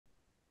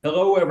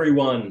Hello,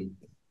 everyone.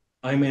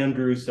 I'm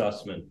Andrew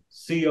Sussman,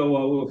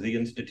 COO of the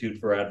Institute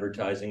for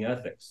Advertising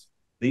Ethics,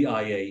 the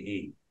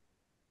IAE.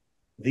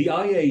 The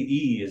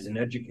IAE is an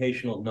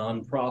educational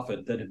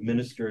nonprofit that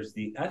administers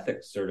the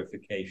ethics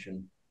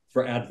certification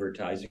for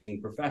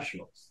advertising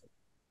professionals.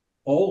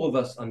 All of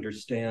us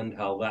understand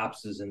how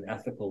lapses in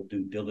ethical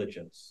due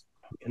diligence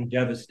can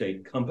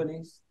devastate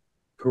companies,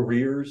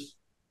 careers,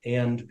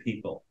 and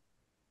people.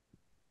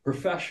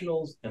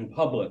 Professionals and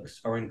publics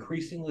are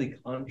increasingly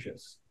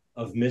conscious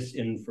of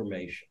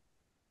misinformation,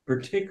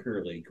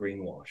 particularly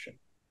greenwashing.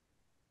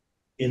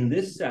 In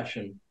this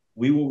session,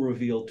 we will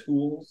reveal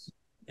tools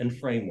and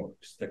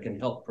frameworks that can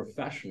help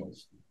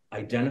professionals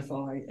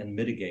identify and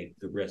mitigate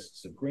the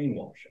risks of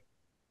greenwashing.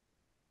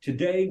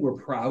 Today, we're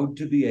proud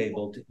to be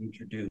able to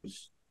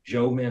introduce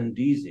Joe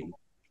Mandese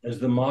as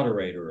the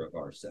moderator of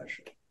our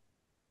session.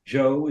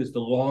 Joe is the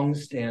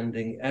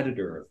long-standing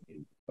editor of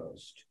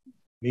MediaPost.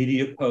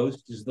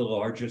 MediaPost is the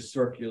largest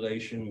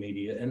circulation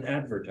media and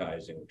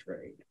advertising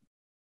trade.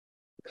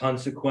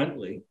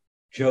 Consequently,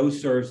 Joe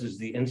serves as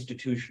the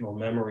institutional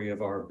memory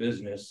of our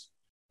business,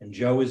 and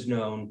Joe is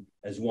known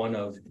as one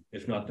of,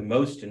 if not the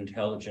most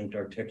intelligent,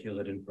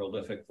 articulate, and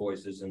prolific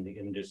voices in the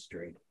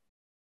industry.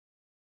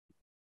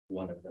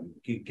 One of them.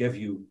 Give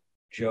you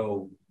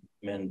Joe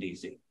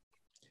Mandese.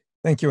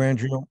 Thank you,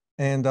 Andrew.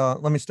 And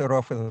let me start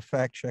off with a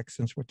fact check,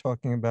 since we're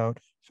talking about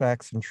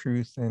facts and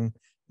truth. And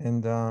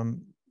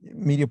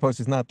MediaPost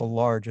is not the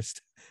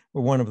largest,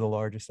 but one of the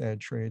largest ad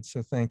trades.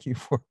 So thank you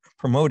for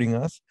promoting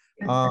us.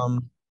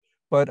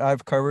 But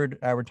I've covered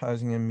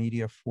advertising and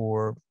media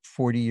for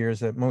 40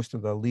 years at most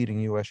of the leading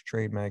U.S.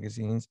 trade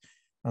magazines.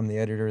 I'm the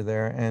editor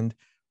there. And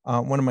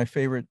one of my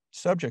favorite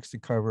subjects to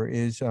cover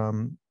is,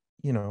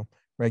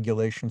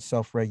 regulation,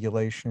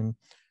 self-regulation,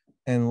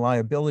 and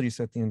liabilities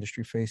that the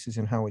industry faces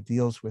and how it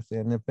deals with it.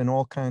 And there have been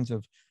all kinds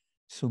of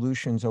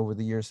solutions over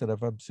the years that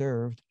I've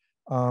observed.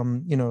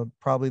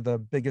 Probably the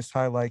biggest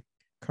highlight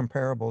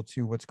comparable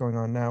to what's going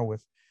on now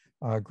with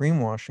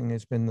greenwashing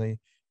has been the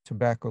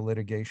tobacco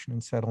litigation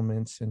and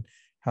settlements and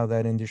how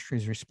that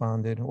industry's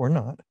responded or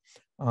not.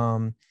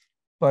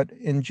 But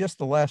in just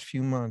the last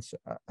few months,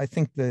 I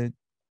think the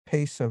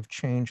pace of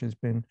change has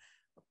been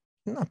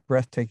not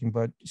breathtaking,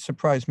 but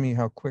surprised me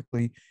how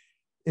quickly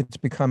it's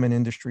become an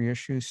industry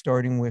issue,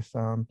 starting with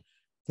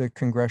the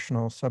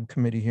congressional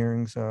subcommittee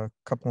hearings a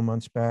couple of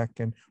months back.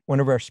 And one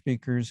of our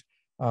speakers,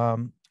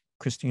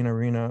 Christina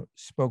Arena,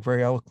 spoke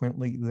very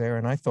eloquently there,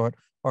 and I thought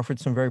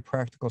offered some very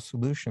practical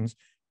solutions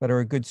that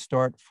are a good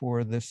start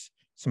for this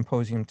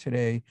symposium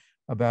today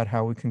about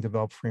how we can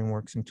develop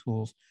frameworks and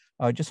tools.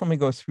 Just let me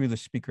go through the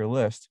speaker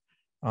list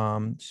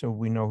so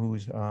we know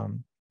who's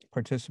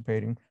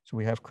participating. So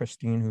we have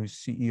Christine, who's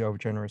CEO of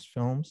Generous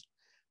Films.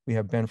 We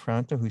have Ben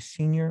Franta, who's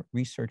Senior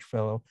Research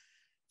Fellow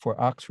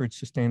for Oxford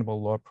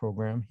Sustainable Law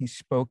Program. He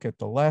spoke at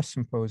the last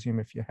symposium.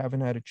 If you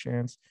haven't had a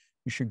chance,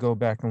 you should go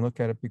back and look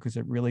at it because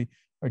it really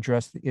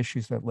addressed the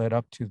issues that led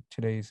up to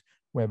today's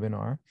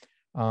webinar.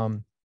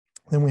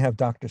 Then we have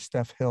Dr.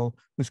 Steph Hill,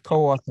 who's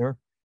co-author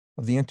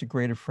of the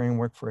Integrated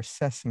Framework for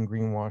Assessing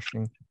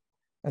Greenwashing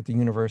at the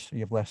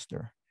University of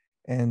Leicester.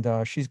 And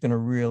she's going to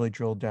really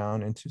drill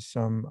down into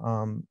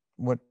some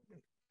what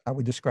I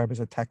would describe as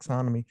a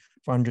taxonomy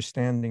for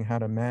understanding how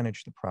to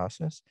manage the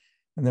process.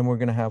 And then we're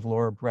going to have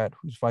Laura Brett,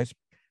 who's Vice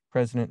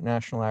President,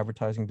 National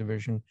Advertising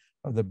Division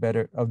of the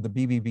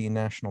BBB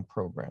National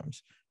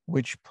Programs,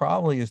 which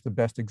probably is the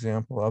best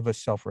example of a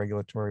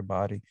self-regulatory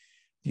body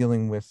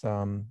dealing with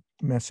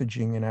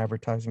messaging and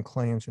advertising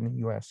claims in the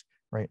U.S.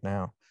 right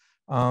now.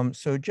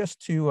 So just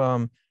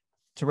to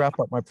wrap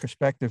up my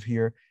perspective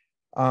here,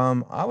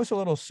 I was a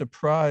little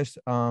surprised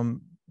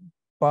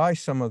by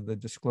some of the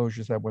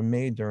disclosures that were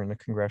made during the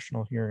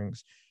congressional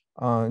hearings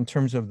in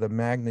terms of the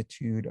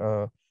magnitude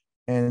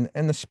and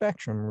the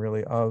spectrum,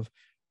 really, of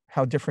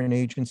how different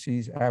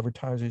agencies,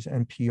 advertisers,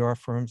 and PR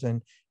firms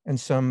and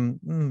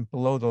some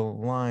below the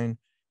line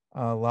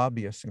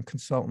lobbyists and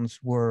consultants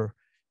were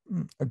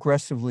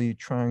aggressively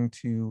trying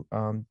to,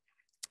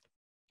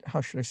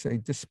 how should I say,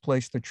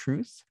 displace the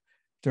truth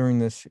during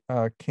this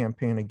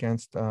campaign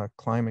against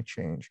climate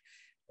change.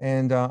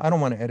 And I don't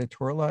want to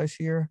editorialize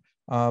here,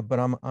 but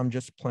I'm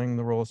just playing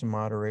the role as a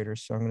moderator,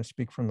 so I'm going to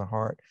speak from the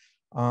heart.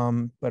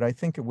 But I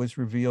think it was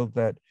revealed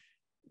that,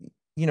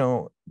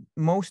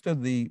 most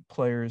of the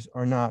players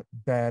are not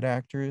bad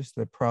actors.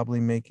 They're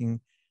probably making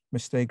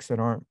mistakes that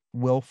aren't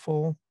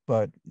willful,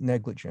 but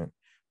negligent.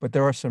 But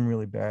there are some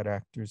really bad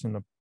actors in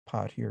the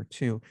pot here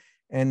too.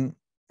 And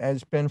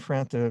as Ben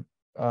Franta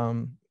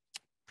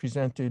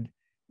presented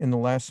in the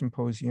last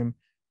symposium,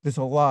 there's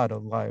a lot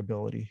of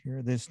liability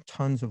here. There's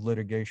tons of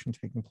litigation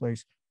taking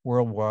place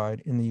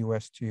worldwide, in the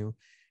US too,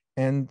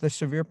 and the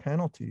severe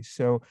penalties.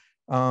 So,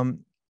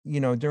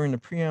 during the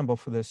preamble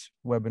for this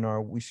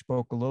webinar, we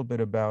spoke a little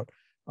bit about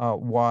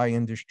why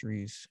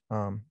industries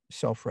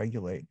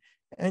self-regulate.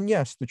 And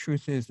yes, the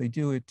truth is they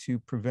do it to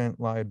prevent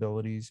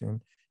liabilities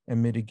and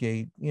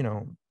mitigate,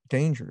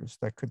 dangers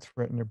that could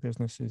threaten their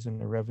businesses and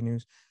their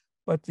revenues.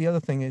 But the other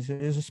thing is,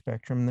 it is a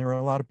spectrum. There are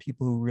a lot of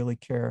people who really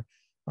care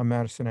on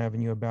Madison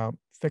Avenue about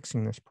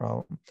fixing this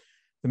problem.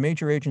 The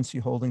major agency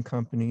holding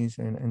companies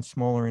and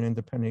smaller and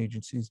independent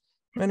agencies,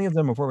 many of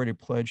them have already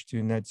pledged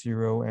to net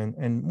zero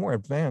and more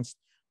advanced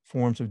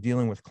forms of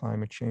dealing with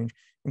climate change,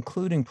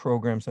 including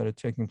programs that are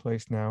taking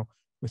place now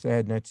with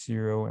Ad Net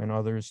Zero and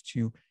others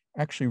to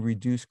actually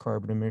reduce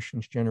carbon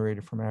emissions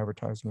generated from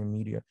advertising and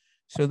media.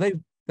 So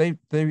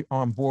they're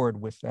on board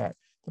with that.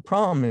 The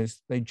problem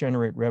is they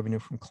generate revenue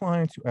from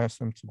clients who ask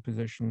them to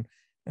position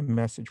a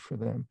message for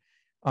them.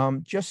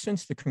 Just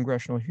since the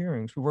congressional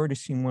hearings, we've already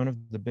seen one of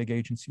the big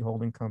agency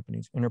holding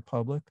companies,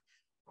 Interpublic,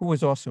 who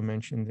was also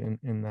mentioned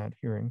in that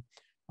hearing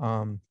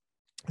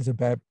as a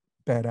bad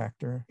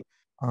actor,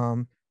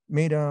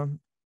 made a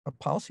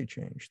policy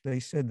change. They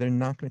said they're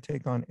not going to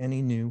take on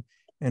any new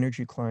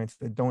energy clients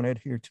that don't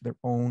adhere to their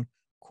own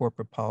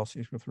corporate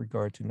policies with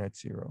regard to net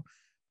zero.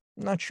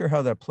 I'm not sure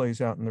how that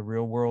plays out in the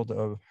real world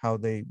of how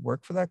they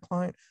work for that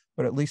client,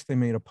 but at least they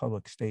made a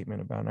public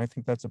statement about it. And I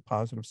think that's a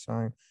positive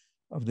sign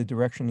of the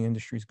direction the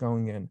industry is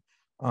going in.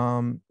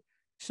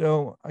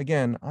 So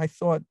again, I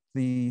thought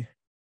the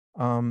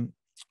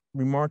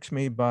remarks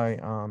made by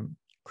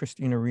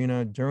Christina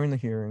Arena during the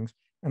hearings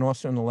and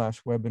also in the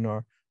last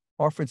webinar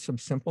offered some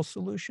simple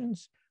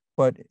solutions,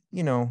 but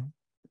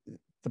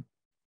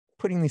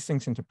putting these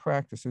things into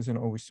practice isn't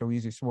always so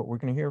easy. So what we're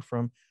going to hear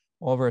from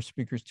all of our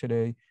speakers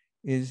today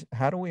is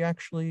how do we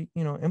actually,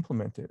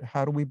 implement it?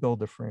 How do we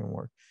build a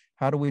framework?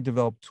 How do we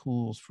develop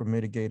tools for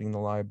mitigating the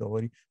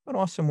liability, but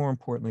also more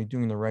importantly,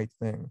 doing the right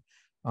thing?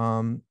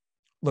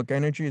 Look,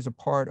 energy is a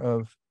part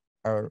of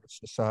our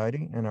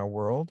society and our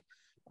world,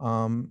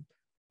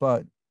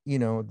 but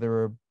there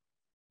are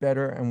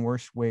better and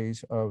worse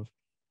ways of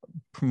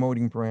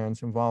promoting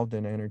brands involved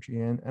in energy.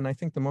 And I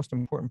think the most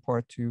important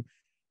part to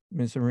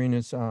Ms.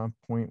 Arena's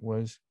point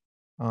was,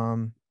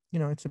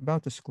 it's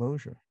about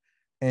disclosure.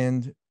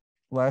 And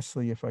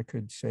lastly, if I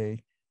could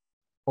say,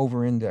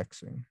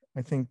 over-indexing.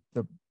 I think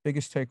the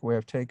biggest takeaway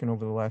I've taken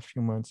over the last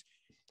few months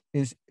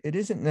is it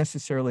isn't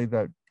necessarily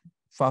that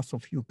fossil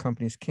fuel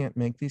companies can't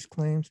make these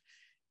claims.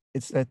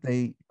 It's that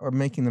they are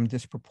making them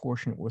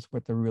disproportionate with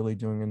what they're really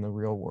doing in the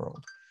real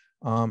world.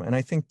 And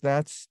I think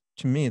that's,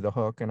 to me, the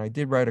hook. And I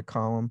did write a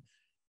column,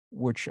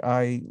 which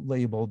I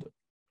labeled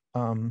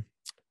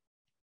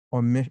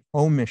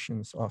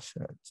omissions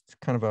offsets. It's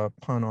kind of a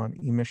pun on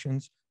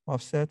emissions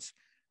offsets,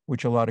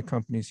 which a lot of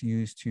companies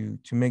use to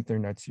make their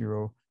net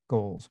zero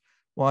goals.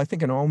 Well, I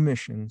think an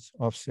omissions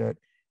offset,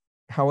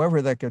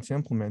 however that gets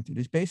implemented,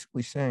 is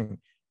basically saying,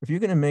 if you're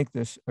going to make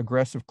this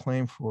aggressive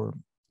claim for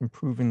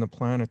improving the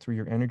planet through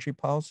your energy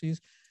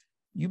policies,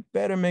 you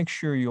better make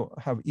sure you'll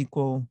have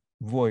equal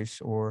voice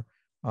or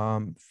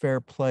fair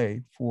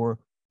play for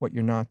what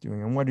you're not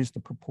doing and what is the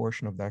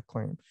proportion of that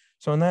claim.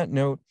 So on that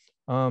note,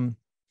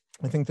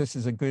 I think this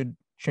is a good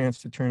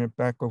chance to turn it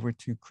back over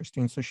to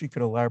Christine so she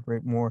could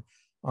elaborate more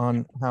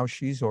on how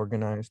she's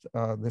organized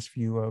this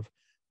view of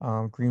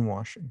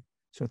greenwashing.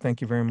 So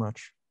thank you very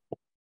much.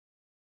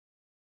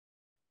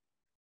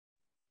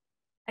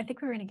 I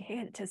think we're going to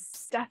get to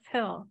Steph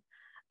Hill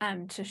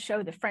to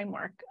show the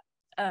framework.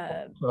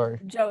 Sorry.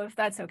 Joe, if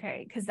that's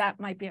okay, because that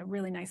might be a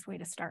really nice way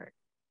to start.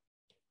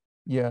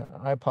 Yeah,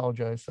 I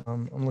apologize.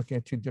 I'm looking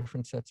at two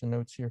different sets of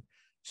notes here.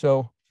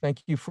 So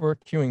thank you for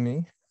cueing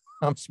me.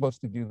 I'm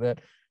supposed to do that.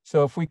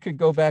 So if we could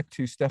go back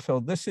to Steph Hill,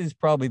 this is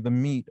probably the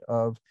meat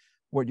of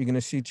what you're going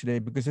to see today,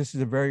 because this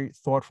is a very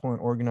thoughtful and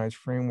organized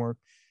framework.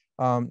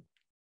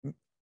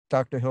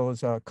 Dr. Hill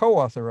is a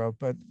co-author of,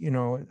 but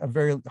a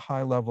very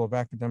high level of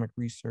academic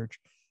research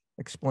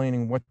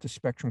explaining what the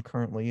spectrum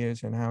currently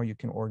is and how you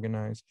can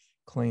organize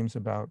claims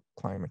about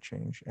climate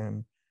change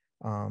and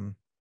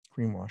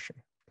greenwashing.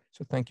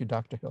 So thank you,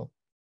 Dr. Hill.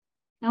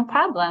 No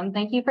problem.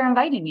 Thank you for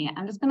inviting me.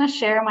 I'm just going to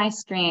share my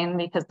screen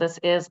because this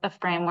is a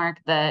framework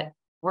that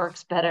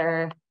works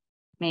better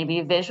maybe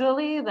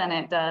visually than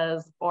it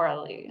does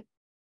orally.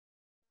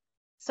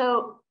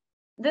 So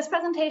this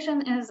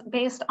presentation is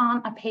based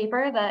on a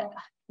paper that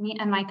me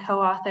and my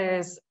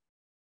co-authors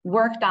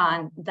worked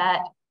on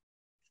that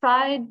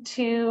tried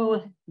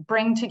to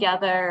bring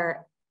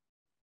together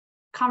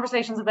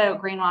conversations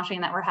about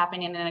greenwashing that were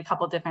happening in a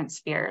couple different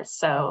spheres.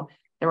 So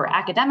there were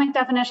academic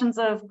definitions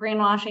of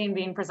greenwashing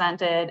being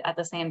presented at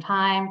the same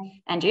time.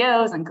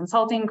 NGOs and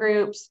consulting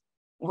groups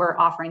were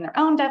offering their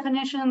own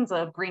definitions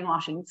of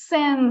greenwashing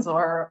sins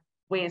or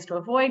ways to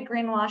avoid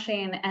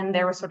greenwashing, and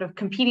there were sort of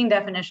competing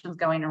definitions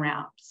going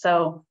around.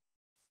 So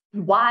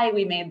why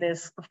we made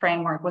this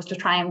framework was to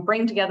try and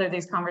bring together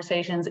these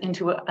conversations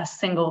into a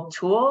single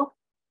tool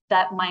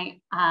that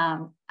might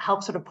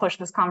help sort of push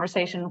this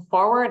conversation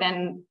forward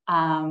and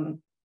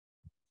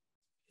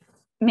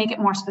make it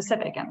more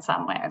specific in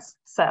some ways.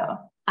 So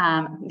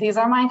these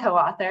are my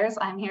co-authors.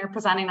 I'm here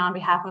presenting on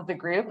behalf of the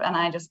group, and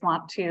I just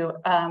want to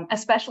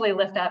especially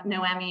lift up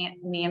Noemi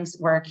Neem's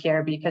work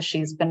here because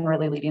she's been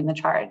really leading the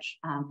charge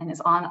and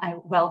is on a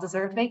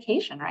well-deserved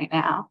vacation right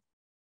now.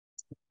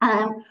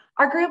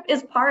 Our group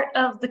is part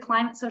of the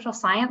Climate Social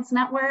Science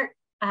Network.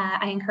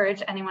 I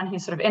encourage anyone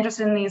who's sort of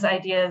interested in these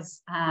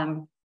ideas,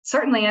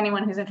 certainly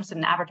anyone who's interested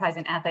in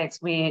advertising ethics.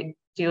 We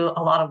do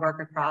a lot of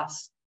work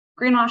across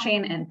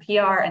greenwashing and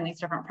PR and these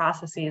different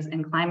processes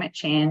in climate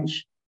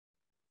change.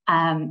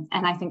 And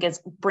I think it's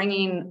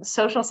bringing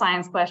social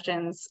science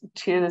questions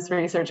to this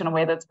research in a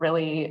way that's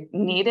really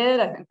needed.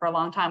 I think for a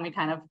long time, we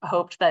kind of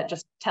hoped that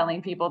just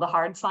telling people the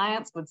hard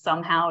science would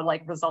somehow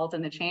like result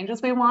in the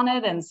changes we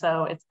wanted. And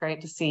so it's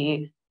great to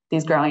see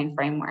these growing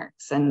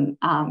frameworks and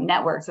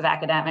networks of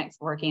academics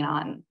working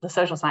on the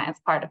social science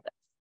part of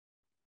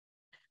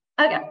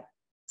this. Okay,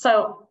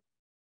 so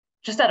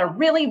just at a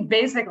really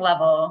basic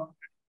level,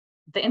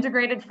 the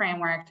integrated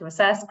framework to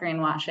assess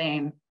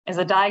greenwashing is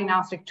a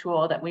diagnostic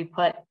tool that we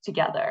put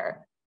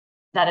together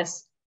that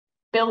is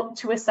built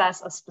to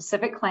assess a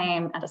specific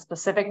claim at a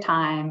specific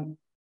time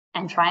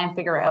and try and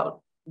figure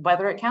out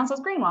whether it counts as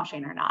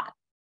greenwashing or not.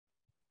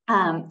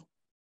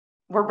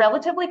 We're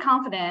relatively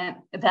confident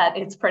that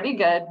it's pretty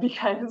good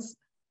because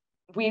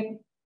we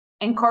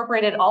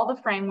incorporated all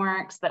the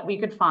frameworks that we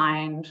could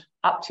find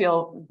up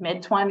till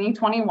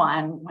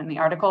mid-2021 when the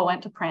article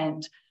went to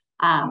print.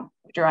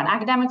 We drew on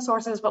academic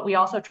sources, but we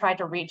also tried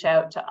to reach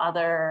out to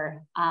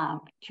other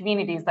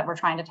communities that were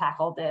trying to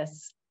tackle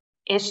this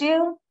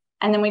issue.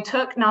 And then we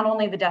took not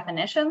only the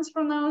definitions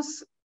from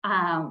those,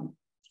 from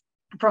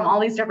all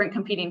these different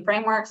competing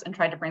frameworks and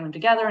tried to bring them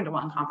together into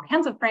one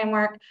comprehensive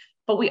framework,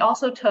 but we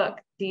also took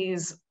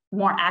these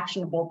more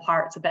actionable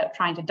parts about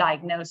trying to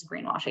diagnose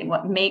greenwashing.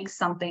 What makes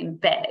something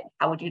vague?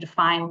 How would you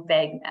define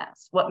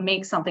vagueness? What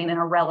makes something an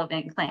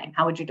irrelevant claim?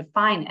 How would you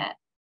define it?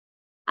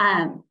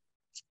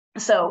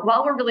 So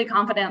while we're really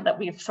confident that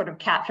we've sort of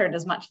captured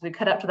as much as we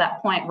could up to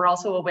that point, we're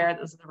also aware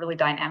that this is a really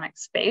dynamic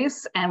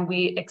space, and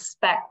we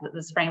expect that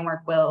this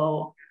framework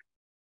will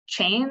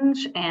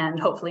change and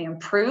hopefully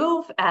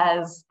improve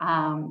as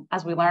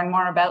we learn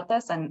more about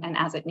this and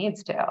as it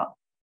needs to.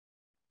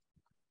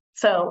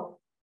 So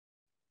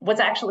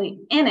what's actually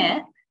in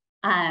it,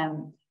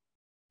 from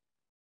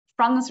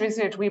this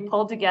research, we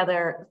pulled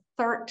together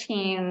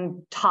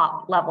 13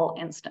 top level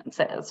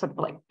instances, sort of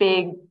like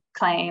big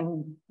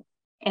claim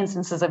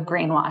instances of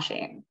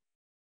greenwashing.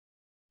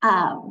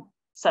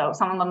 So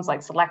some of them's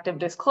like selective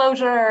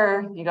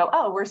disclosure. You go,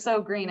 oh, we're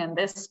so green in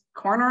this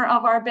corner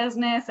of our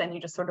business, and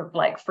you just sort of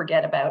like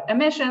forget about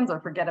emissions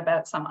or forget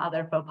about some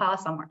other faux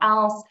pas somewhere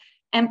else.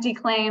 Empty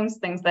claims,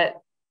 things that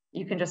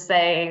you can just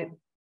say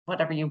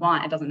whatever you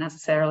want. It doesn't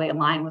necessarily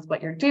align with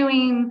what you're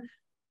doing.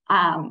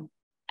 And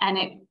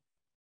it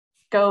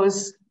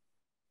goes,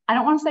 I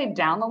don't want to say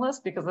down the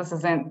list because this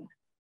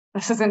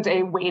isn't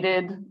a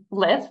weighted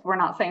list. We're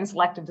not saying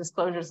selective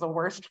disclosure is the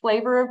worst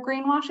flavor of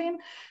greenwashing,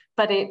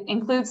 but it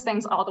includes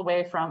things all the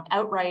way from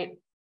outright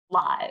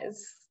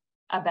lies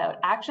about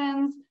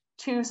actions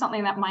to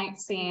something that might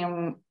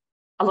seem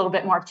a little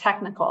bit more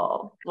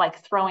technical,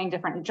 like throwing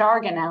different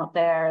jargon out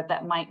there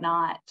that might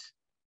not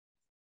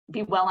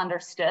be well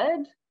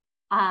understood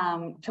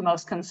to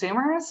most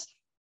consumers,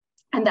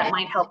 and that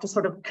might help to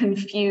sort of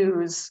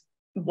confuse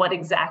what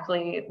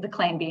exactly the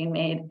claim being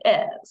made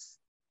is.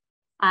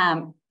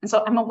 And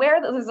so I'm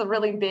aware that this is a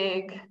really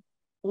big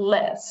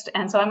list.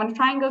 And so I'm going to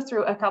try and go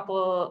through a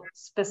couple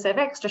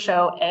specifics to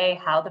show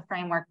how the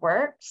framework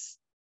works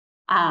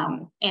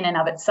in and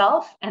of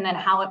itself, and then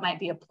how it might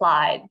be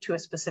applied to a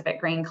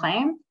specific green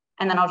claim.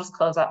 And then I'll just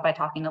close up by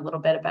talking a little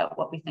bit about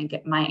what we think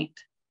it might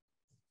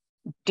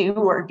do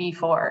or be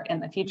for in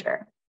the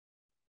future.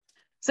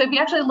 So if you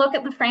actually look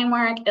at the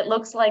framework, it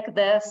looks like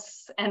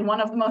this. And one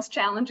of the most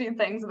challenging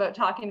things about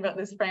talking about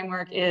this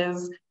framework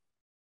is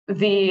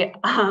the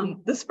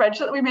spreadsheet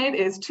that we made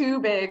is too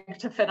big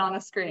to fit on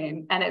a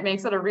screen, and it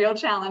makes it a real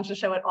challenge to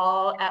show it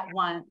all at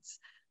once.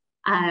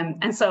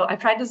 And so I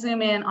tried to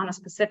zoom in on a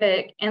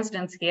specific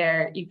instance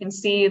here. You can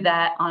see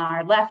that on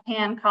our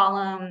left-hand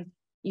column,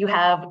 you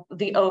have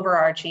the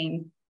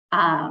overarching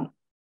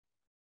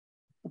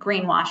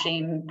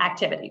greenwashing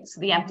activities,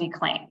 the empty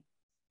claim.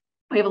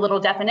 We have a little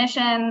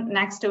definition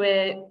next to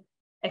it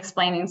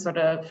explaining sort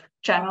of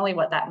generally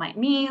what that might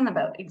mean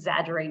about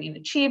exaggerating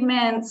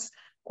achievements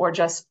or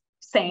just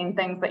saying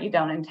things that you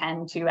don't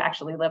intend to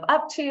actually live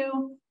up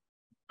to.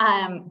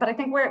 But I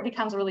think where it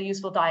becomes a really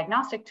useful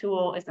diagnostic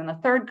tool is in the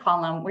third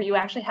column, where you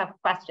actually have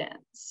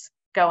questions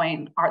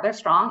going, are there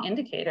strong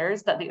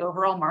indicators that the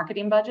overall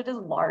marketing budget is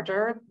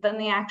larger than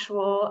the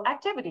actual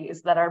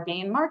activities that are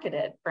being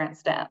marketed, for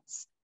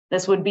instance?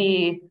 This would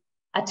be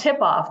a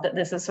tip-off that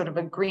this is sort of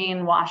a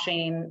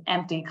greenwashing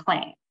empty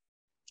claim.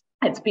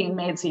 It's being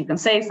made so you can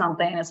say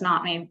something. It's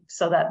not made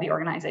so that the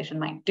organization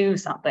might do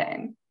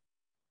something.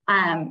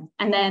 And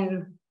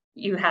then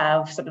you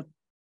have sort of,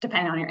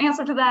 depending on your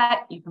answer to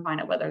that, you can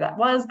find out whether that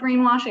was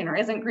greenwashing or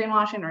isn't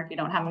greenwashing, or if you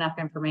don't have enough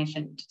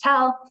information to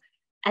tell.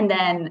 And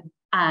then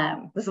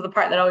this is the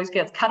part that always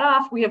gets cut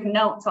off. We have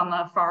notes on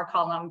the far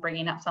column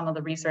bringing up some of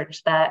the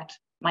research that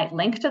might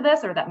link to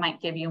this or that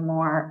might give you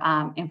more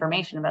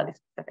information about these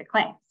specific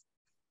claims.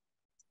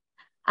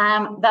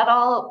 That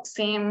all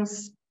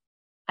seems,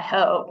 I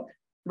hope,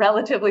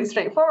 relatively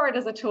straightforward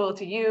as a tool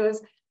to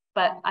use,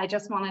 but I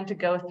just wanted to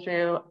go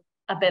through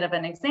a bit of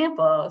an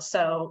example.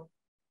 So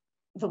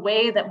the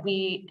way that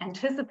we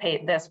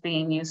anticipate this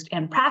being used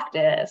in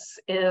practice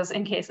is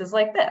in cases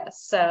like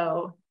this.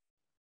 So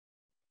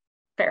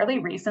fairly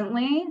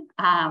recently,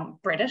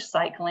 British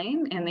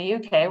Cycling in the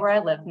UK, where I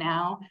live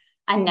now,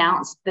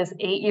 announced this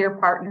 8-year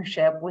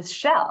partnership with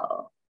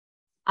Shell.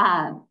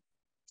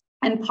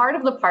 And part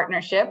of the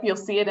partnership, you'll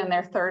see it in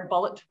their third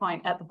bullet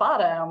point at the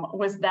bottom,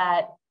 was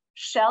that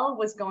Shell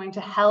was going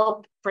to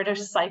help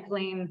British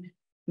Cycling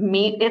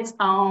meet its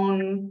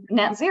own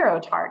net zero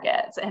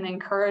targets and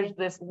encourage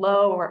this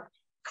low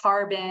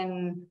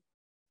carbon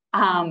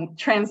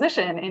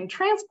transition in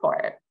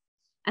transport.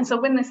 And so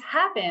when this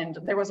happened,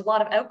 there was a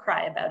lot of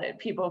outcry about it.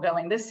 People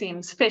going, this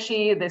seems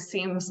fishy, this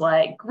seems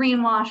like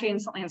greenwashing,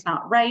 something's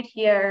not right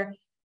here.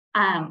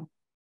 But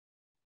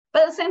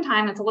at the same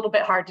time, it's a little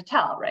bit hard to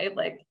tell, right?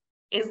 Like,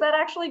 is that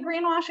actually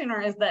greenwashing,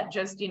 or is that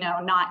just,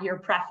 not your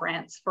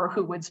preference for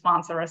who would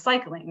sponsor a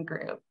cycling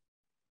group?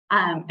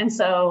 And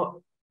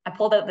so I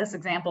pulled out this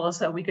example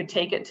so we could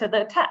take it to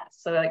the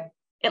test. So like,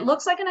 it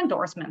looks like an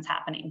endorsement's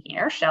happening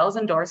here. Shell's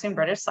endorsing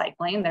British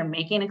Cycling. They're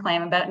making a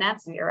claim about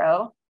net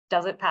zero.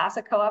 Does it pass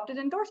a co-opted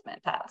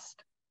endorsement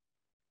test?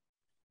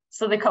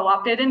 So the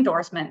co-opted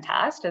endorsement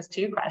test has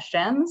 2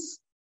 questions.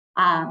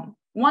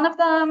 One of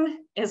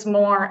them is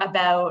more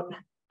about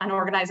an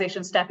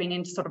organization stepping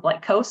in to sort of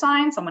like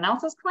co-sign someone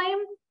else's claim.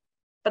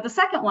 But the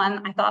second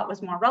one I thought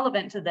was more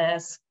relevant to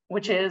this,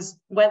 which is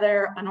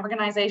whether an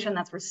organization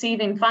that's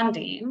receiving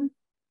funding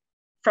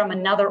from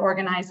another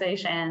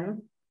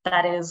organization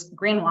that is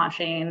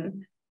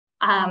greenwashing,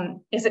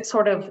 is it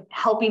sort of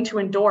helping to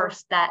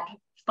endorse that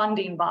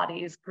funding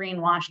body's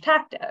greenwash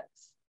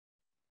tactics?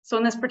 So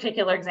in this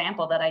particular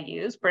example that I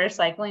use, British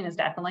Cycling is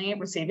definitely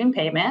receiving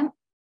payment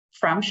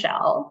from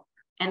Shell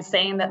and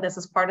saying that this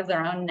is part of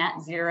their own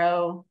net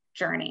zero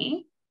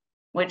journey,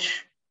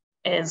 which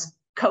is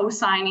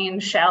co-signing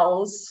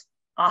Shell's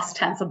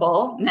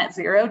ostensible net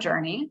zero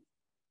journey.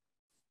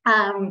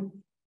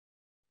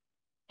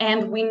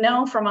 And we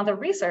know from other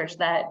research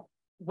that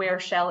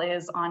where Shell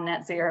is on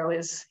net zero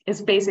is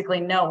basically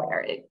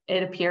nowhere.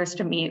 It appears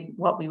to meet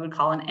what we would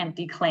call an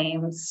empty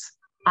claims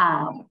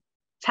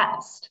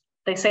test.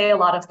 They say a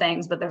lot of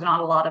things, but there's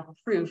not a lot of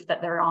proof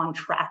that they're on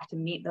track to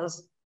meet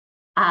those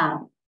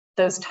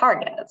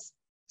targets.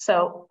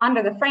 So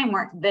under the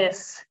framework,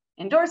 this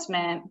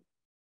endorsement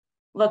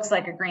looks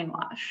like a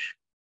greenwash.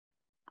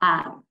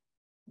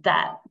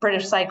 That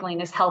British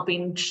Cycling is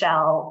helping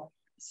Shell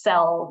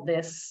sell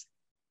this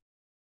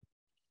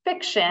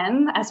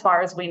fiction, as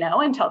far as we know,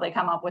 until they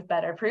come up with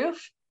better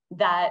proof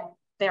that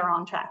they're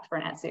on track for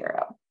net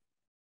zero.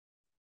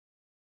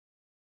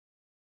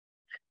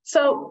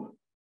 So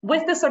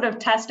with this sort of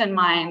test in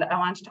mind, I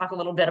want to talk a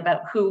little bit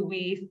about who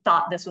we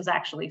thought this was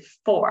actually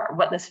for,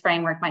 what this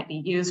framework might be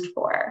used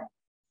for.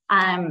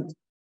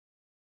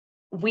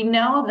 We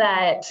know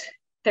that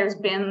there's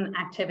been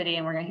activity,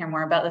 and we're going to hear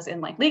more about this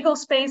in like legal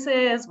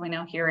spaces. We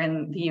know here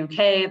in the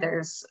UK,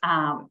 there's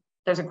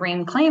a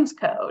green claims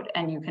code,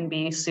 and you can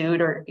be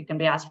sued or you can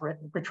be asked to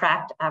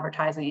retract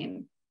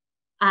advertising.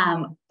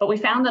 But we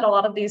found that a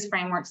lot of these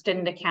frameworks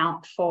didn't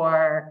account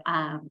for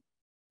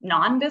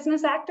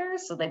non-business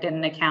actors. So they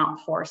didn't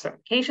account for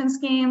certification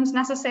schemes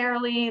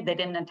necessarily. They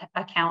didn't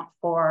account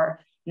for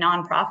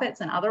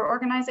nonprofits and other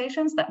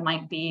organizations that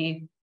might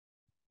be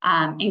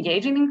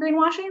engaging in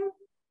greenwashing.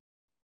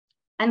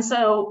 And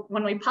so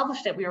when we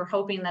published it, we were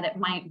hoping that it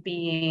might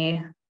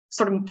be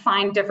sort of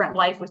find different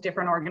life with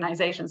different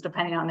organizations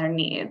depending on their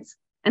needs.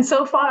 And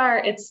so far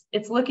it's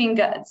looking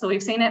good. So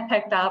we've seen it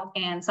picked up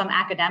in some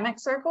academic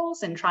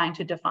circles in trying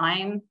to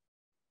define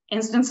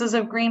instances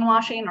of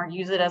greenwashing or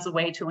use it as a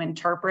way to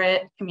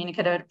interpret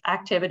communicative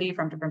activity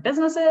from different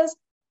businesses.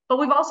 But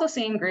we've also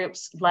seen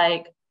groups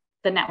like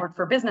the Network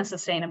for Business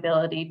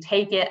Sustainability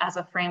take it as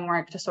a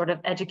framework to sort of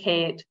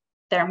educate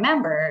their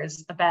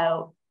members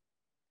about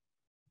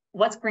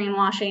what's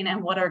greenwashing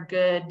and what are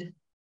good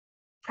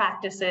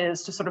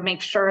practices to sort of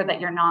make sure that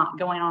you're not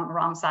going on the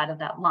wrong side of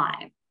that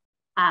line.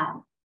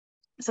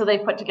 So they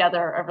put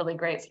together a really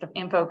great sort of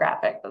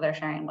infographic that they're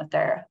sharing with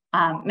their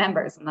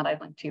members and that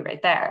I've linked to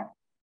right there.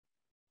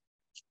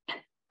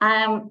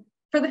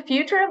 For the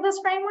future of this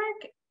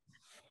framework,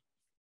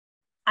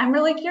 I'm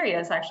really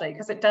curious actually,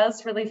 because it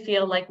does really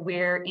feel like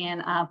we're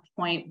in a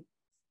point,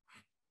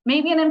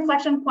 maybe an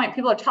inflection point.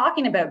 People are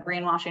talking about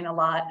greenwashing a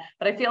lot,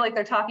 but I feel like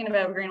they're talking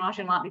about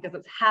greenwashing a lot because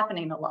it's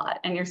happening a lot.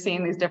 And you're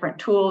seeing these different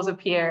tools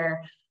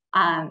appear,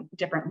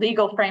 different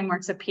legal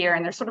frameworks appear,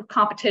 and there's sort of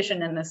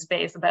competition in this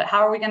space about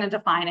how are we going to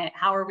define it?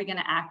 How are we going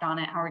to act on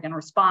it? How are we going to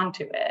respond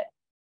to it?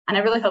 And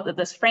I really hope that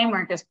this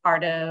framework is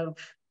part of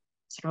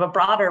sort of a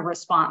broader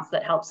response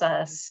that helps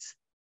us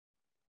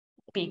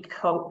be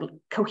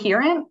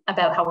coherent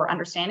about how we're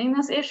understanding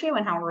this issue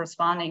and how we're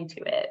responding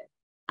to it.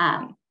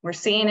 We're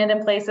seeing it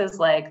in places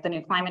like the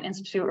New Climate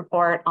Institute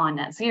report on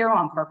net zero,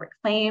 on corporate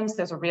claims.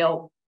 There's a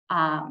real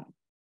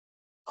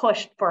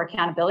push for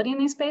accountability in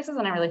these spaces,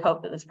 and I really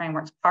hope that this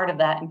framework's part of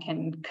that and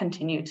can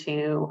continue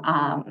to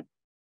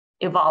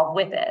evolve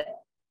with it.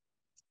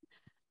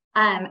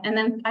 And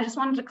then I just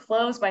wanted to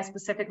close by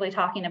specifically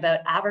talking about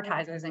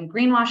advertisers and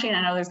greenwashing.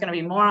 I know there's going to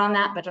be more on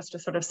that, but just to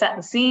sort of set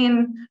the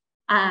scene,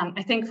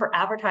 I think for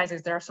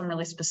advertisers, there are some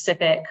really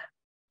specific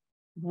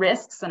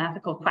risks and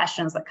ethical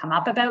questions that come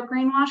up about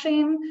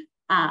greenwashing.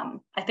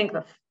 I think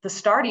the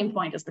starting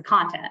point is the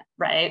content,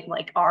 right?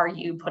 Like, are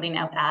you putting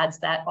out ads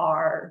that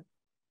are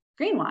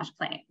greenwash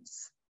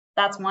claims?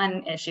 That's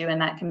one issue,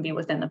 and that can be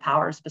within the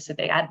power of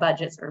specific ad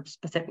budgets or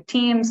specific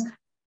teams.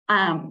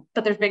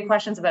 But there's big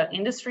questions about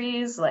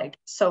industries, like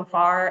so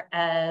far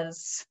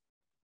as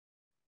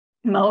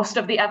most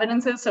of the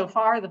evidence is so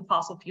far, the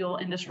fossil fuel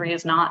industry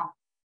is not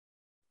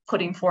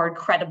putting forward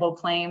credible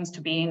claims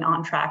to being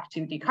on track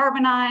to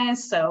decarbonize.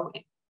 So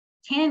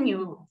can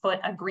you put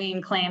a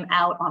green claim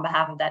out on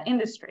behalf of that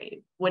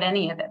industry? Would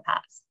any of it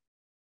pass?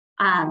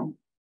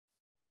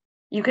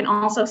 You can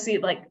also see,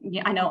 like,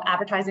 I know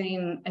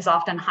advertising is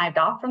often hived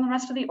off from the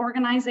rest of the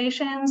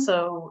organization.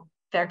 So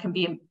there can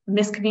be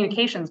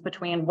miscommunications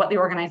between what the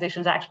organization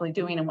is actually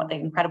doing and what they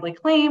incredibly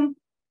claim.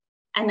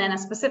 And then a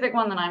specific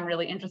one that I'm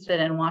really interested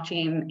in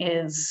watching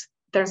is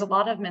there's a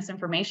lot of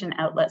misinformation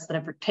outlets that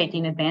are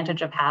taking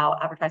advantage of how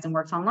advertising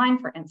works online,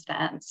 for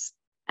instance.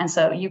 And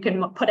so you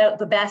can put out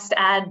the best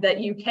ad that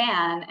you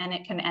can, and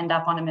it can end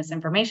up on a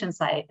misinformation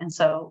site. And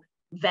so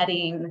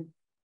vetting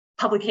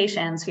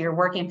publications who you're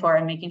working for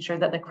and making sure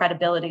that the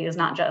credibility is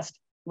not just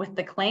with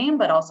the claim,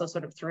 but also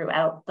sort of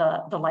throughout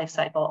the life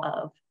cycle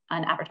of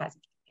an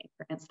advertising campaign,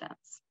 for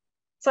instance.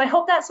 So I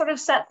hope that sort of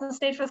sets the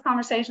stage for this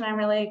conversation. I'm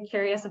really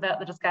curious about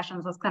the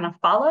discussions that's going to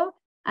follow,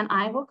 and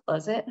I will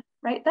close it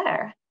right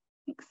there.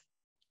 Thanks.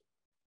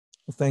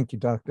 Well, thank you,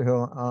 Dr.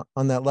 Hill.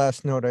 On that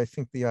last note, I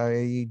think the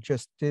IAE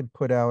just did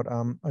put out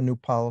a new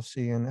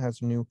policy and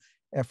has a new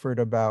effort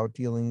about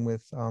dealing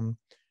with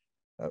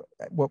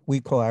what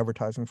we call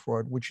advertising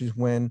fraud, which is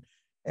when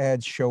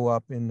ads show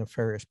up in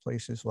nefarious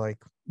places like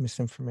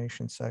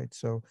misinformation sites.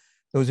 So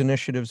those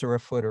initiatives are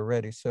afoot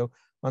already. So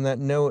on that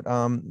note,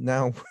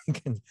 now we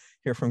can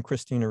hear from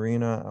Christine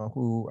Arena,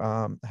 who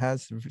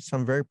has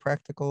some very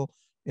practical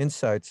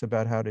insights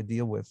about how to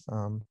deal with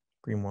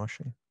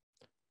greenwashing.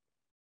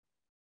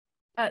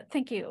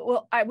 Thank you.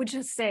 Well, I would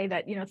just say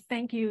that,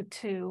 thank you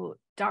to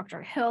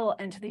Dr. Hill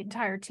and to the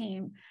entire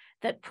team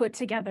that put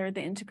together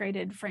the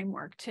integrated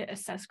framework to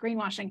assess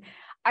greenwashing.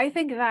 I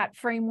think that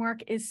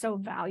framework is so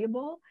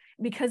valuable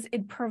because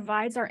it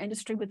provides our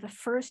industry with the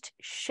first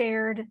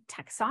shared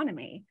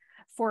taxonomy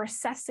for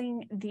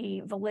assessing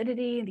the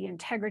validity, the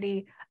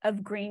integrity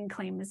of green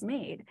claims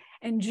made.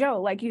 And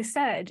Joe, like you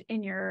said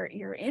in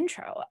your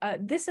intro,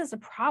 this is a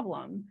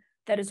problem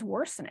that is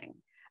worsening.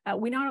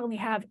 We not only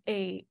have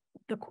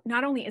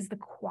not only is the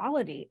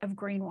quality of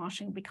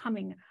greenwashing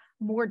becoming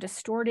more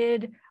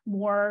distorted,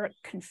 more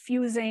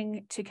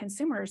confusing to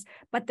consumers,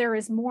 but there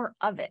is more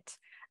of it.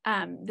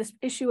 This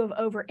issue of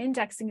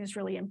over-indexing is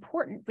really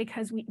important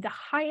because the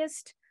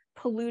highest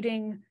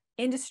polluting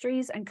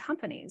industries and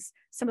companies,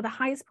 some of the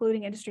highest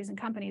polluting industries and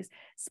companies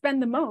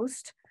spend the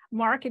most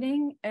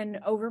marketing and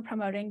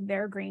over-promoting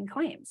their green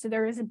claims. So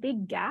there is a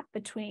big gap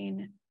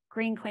between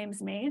green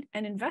claims made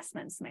and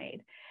investments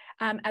made.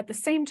 At the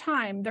same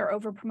time, they're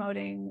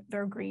over-promoting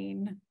their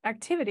green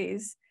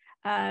activities.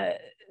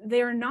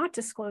 They are not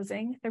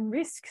disclosing the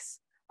risks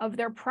of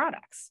their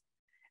products.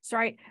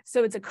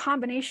 So it's a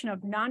combination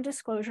of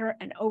non-disclosure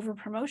and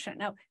over-promotion.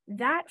 Now,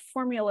 that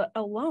formula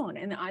alone,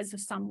 in the eyes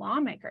of some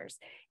lawmakers,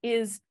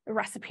 is a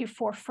recipe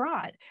for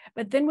fraud.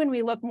 But then when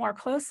we look more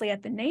closely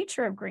at the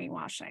nature of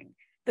greenwashing,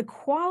 the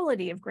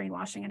quality of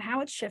greenwashing and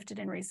how it's shifted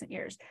in recent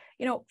years,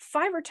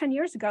 5 or 10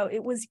 years ago,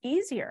 it was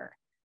easier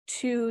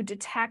to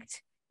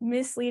detect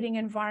misleading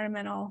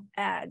environmental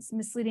ads,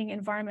 misleading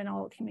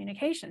environmental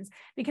communications,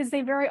 because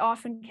they very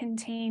often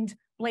contained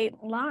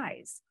blatant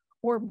lies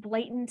or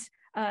blatant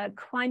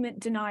climate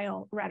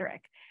denial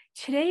rhetoric.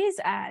 Today's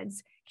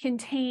ads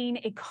contain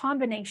a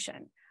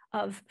combination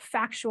of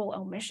factual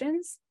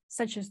omissions,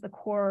 such as the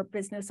core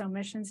business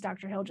omissions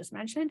Dr. Hill just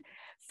mentioned,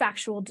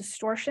 factual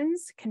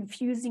distortions,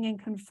 confusing and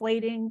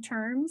conflating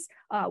terms,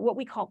 what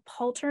we call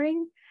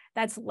paltering.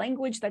 That's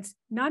language that's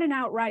not an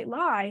outright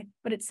lie,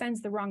 but it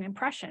sends the wrong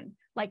impression,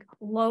 like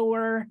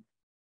lower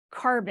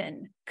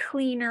carbon,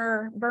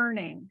 cleaner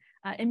burning,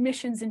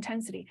 emissions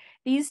intensity.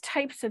 These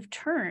types of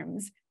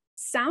terms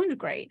sound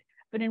great,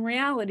 but in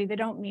reality, they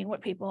don't mean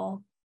what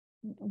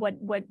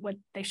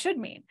they should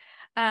mean.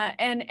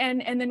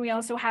 And then we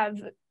also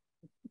have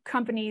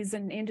companies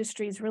and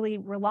industries really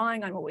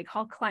relying on what we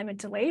call climate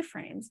delay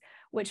frames,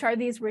 which are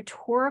these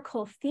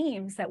rhetorical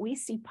themes that we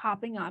see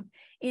popping up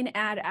in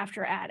ad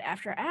after ad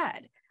after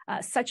ad,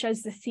 such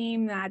as the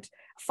theme that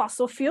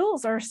fossil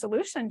fuels are a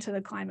solution to the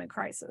climate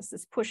crisis,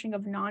 this pushing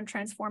of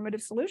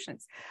non-transformative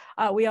solutions.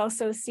 We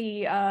also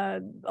see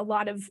a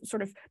lot of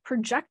sort of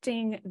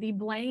projecting the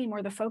blame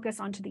or the focus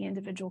onto the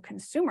individual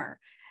consumer,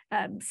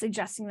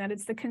 suggesting that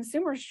it's the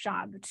consumer's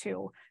job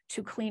to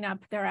clean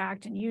up their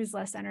act and use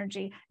less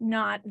energy,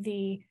 not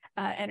the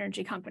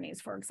energy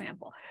companies, for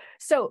example.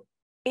 So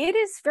it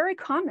is very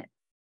common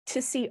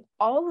to see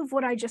all of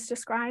what I just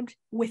described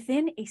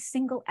within a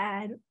single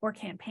ad or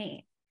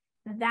campaign.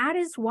 That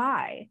is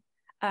why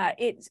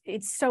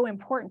it's so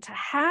important to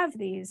have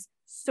these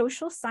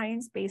social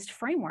science-based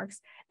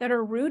frameworks that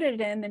are rooted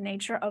in the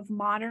nature of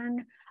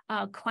modern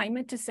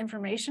climate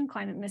disinformation,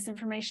 climate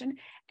misinformation,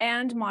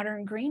 and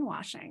modern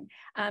greenwashing.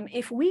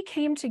 If we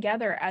came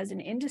together as an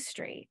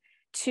industry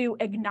to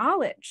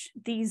acknowledge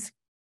these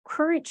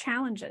current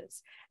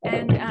challenges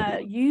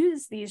and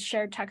use these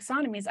shared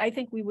taxonomies, I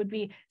think we would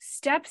be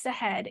steps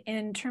ahead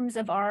in terms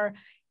of our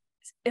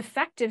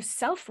effective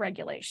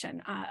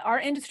self-regulation. Our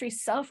industry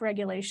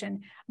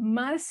self-regulation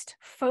must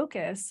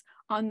focus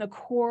on the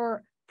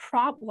core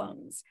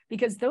problems,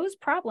 because those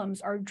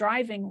problems are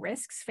driving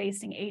risks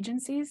facing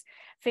agencies,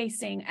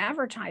 facing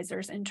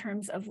advertisers in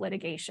terms of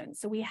litigation.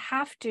 So we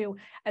have to,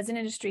 as an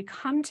industry,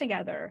 come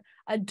together,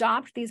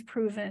 adopt these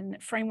proven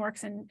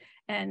frameworks and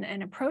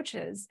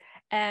approaches,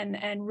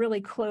 and really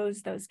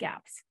close those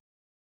gaps.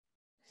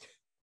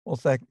 Well,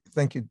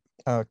 thank you,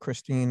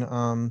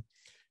 Christine.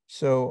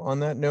 So on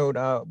that note,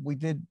 I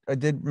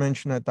did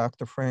mention that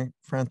Dr.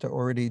 Franta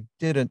already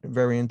did a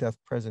very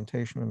in-depth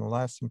presentation in the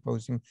last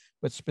symposium,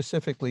 but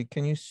specifically,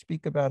 can you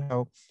speak about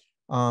how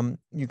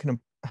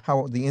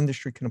how the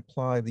industry can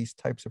apply these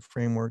types of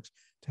frameworks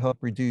to help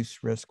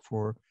reduce risk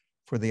for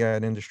the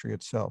ad industry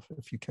itself,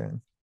 if you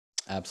can?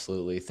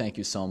 Absolutely. Thank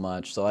you so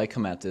much. So I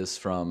come at this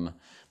from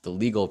the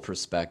legal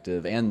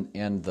perspective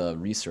and the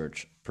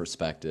research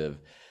perspective.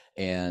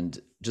 And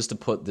just to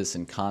put this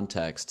in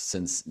context,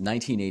 since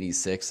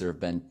 1986, there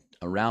have been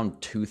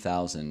around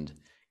 2,000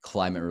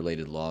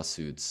 climate-related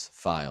lawsuits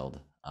filed.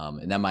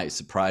 And that might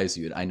surprise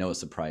you. I know it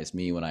surprised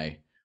me when I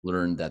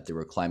learned that there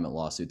were climate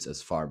lawsuits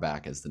as far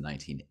back as the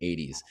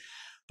 1980s.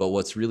 But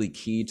what's really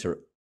key to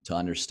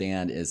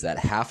understand is that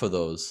half of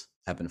those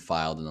have been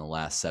filed in the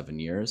last 7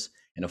 years,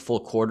 and a full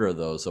quarter of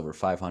those, over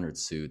 500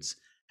 suits,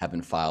 have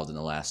been filed in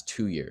the last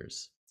 2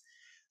 years.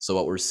 So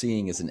what we're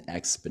seeing is an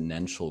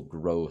exponential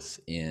growth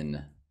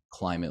in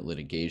climate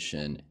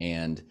litigation,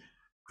 and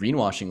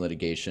greenwashing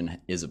litigation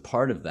is a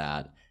part of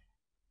that.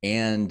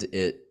 And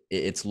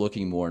it's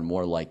looking more and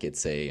more like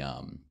it's a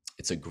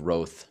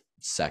growth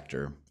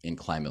sector in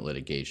climate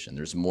litigation.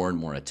 There's more and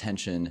more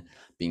attention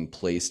being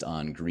placed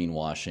on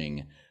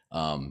greenwashing.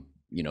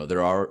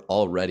 There are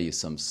already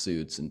some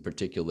suits, in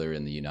particular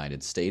in the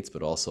United States,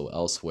 but also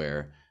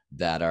elsewhere,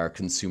 that are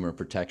consumer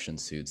protection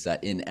suits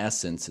that, in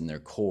essence, in their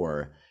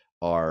core,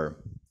 are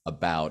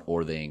about,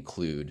 or they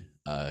include,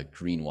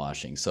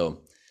 greenwashing.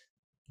 So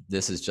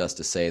this is just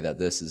to say that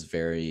this is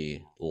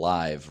very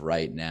live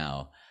right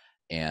now,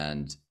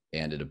 and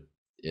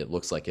it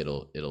looks like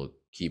it'll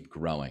keep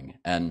growing.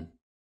 And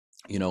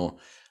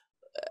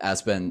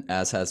as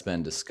has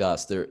been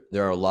discussed, there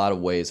are a lot of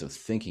ways of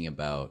thinking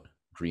about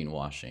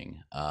greenwashing,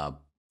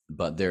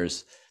 but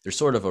there's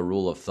sort of a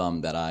rule of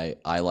thumb that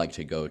I like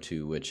to go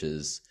to, which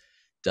is,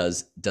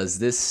 does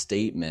this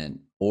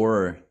statement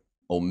or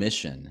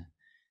omission,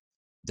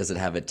 does it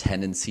have a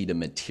tendency to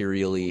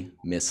materially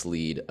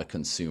mislead a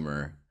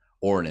consumer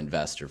or an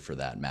investor, for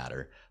that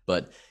matter?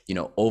 But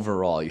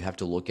overall, you have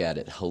to look at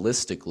it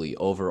holistically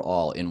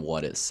overall in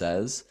what it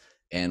says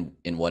and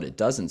in what it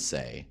doesn't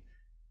say.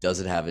 Does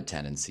it have a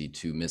tendency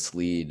to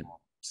mislead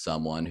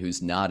someone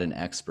who's not an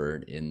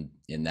expert in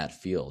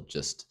that field,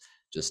 just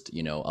a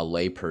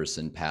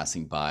layperson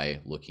passing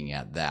by looking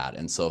at that?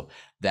 And so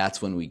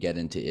that's when we get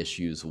into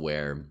issues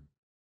where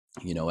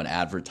an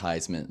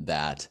advertisement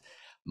that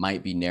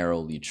might be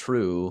narrowly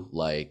true,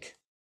 like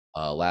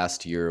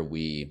last year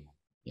we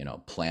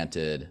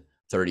planted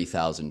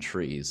 30,000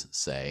 trees,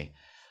 say,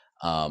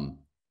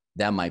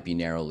 that might be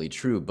narrowly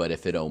true. But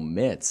if it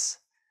omits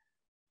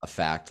a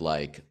fact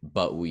like,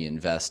 but we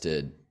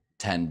invested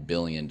 $10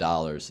 billion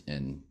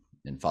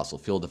in fossil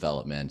fuel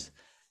development,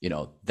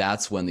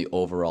 that's when the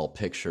overall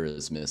picture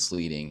is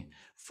misleading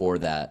for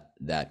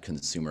that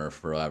consumer,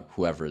 for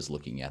whoever is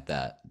looking at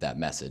that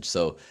message.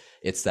 So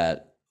it's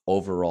that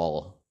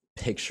overall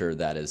picture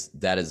that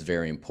is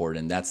very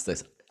important.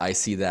 I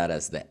see that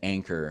as the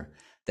anchor.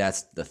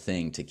 That's the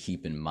thing to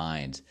keep in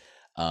mind.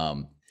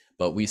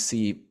 But we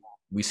see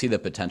the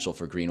potential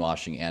for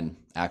greenwashing and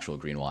actual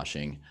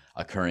greenwashing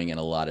occurring in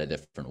a lot of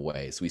different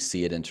ways. We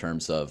see it in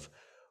terms of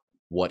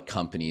what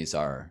companies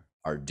are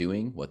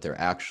doing, what they're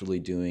actually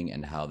doing,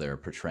 and how they're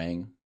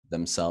portraying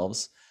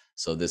themselves.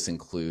 So this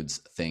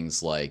includes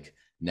things like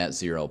net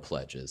zero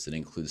pledges. It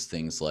includes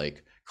things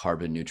like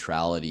carbon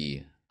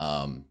neutrality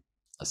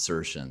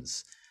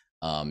assertions,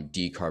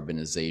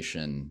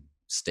 decarbonization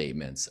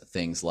statements,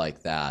 things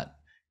like that.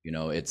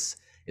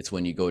 It's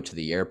when you go to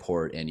the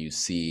airport and you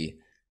see,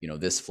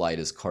 this flight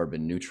is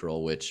carbon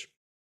neutral, which,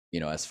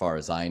 as far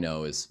as I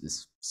know,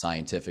 is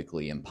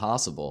scientifically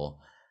impossible.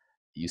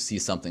 You see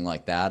something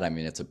like that, I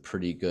mean, it's a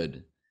pretty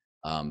good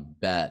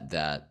bet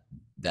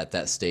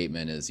that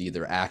statement is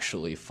either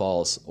actually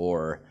false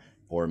or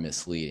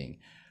misleading.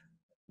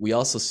 We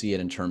also see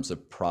it in terms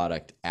of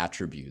product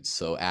attributes.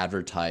 So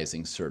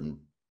advertising certain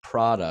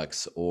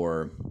products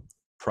or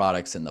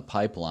products in the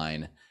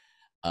pipeline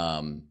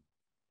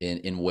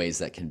in ways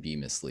that can be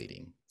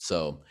misleading.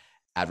 So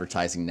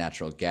advertising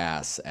natural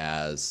gas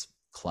as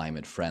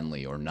climate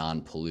friendly or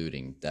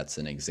non-polluting. That's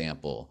an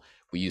example.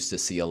 We used to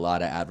see a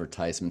lot of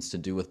advertisements to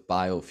do with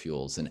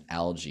biofuels and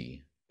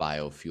algae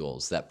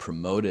biofuels that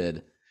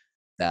promoted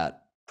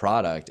that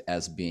product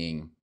as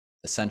being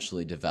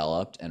essentially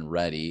developed and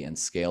ready and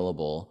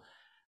scalable,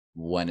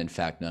 when in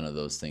fact none of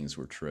those things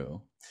were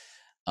true.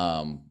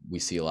 We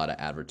see a lot of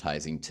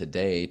advertising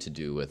today to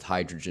do with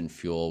hydrogen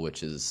fuel,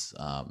 which is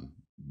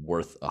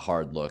worth a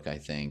hard look, I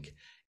think.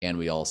 And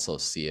we also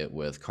see it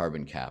with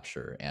carbon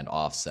capture and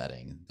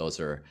offsetting. Those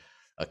are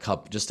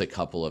just a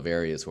couple of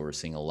areas where we're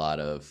seeing a lot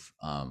of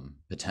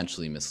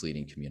potentially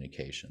misleading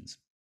communications.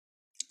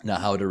 Now,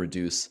 how to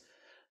reduce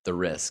the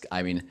risk?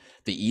 I mean,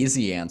 the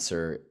easy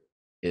answer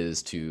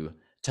is to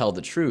tell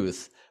the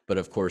truth, but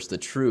of course the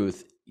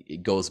truth,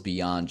 it goes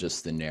beyond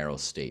just the narrow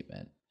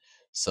statement.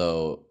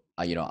 So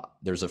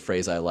there's a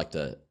phrase I like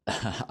to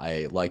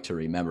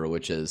remember,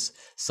 which is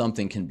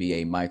something can be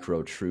a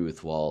micro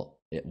truth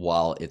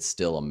while it's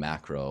still a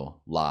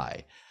macro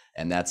lie.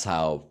 And that's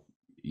how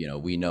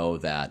we know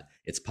that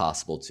it's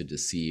possible to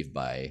deceive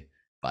by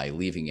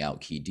leaving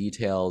out key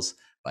details,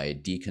 by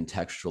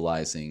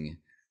decontextualizing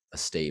a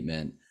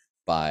statement,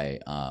 by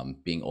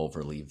being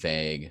overly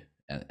vague,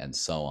 and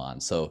so on.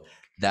 So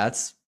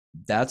that's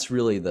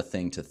really the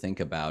thing to think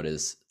about,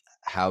 is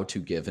how to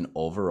give an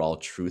overall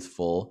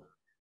truthful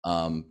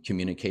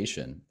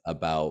communication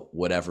about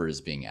whatever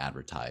is being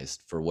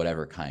advertised for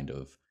whatever kind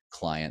of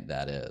client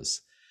that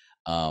is.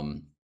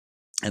 And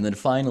then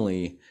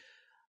finally,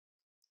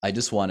 I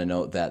just want to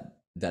note that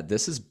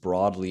this is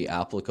broadly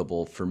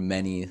applicable for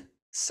many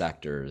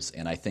sectors,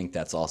 and I think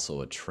that's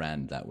also a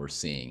trend that we're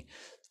seeing.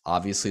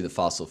 Obviously, the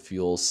fossil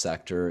fuels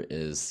sector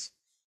is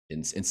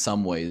in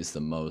some ways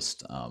the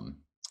most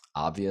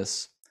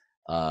obvious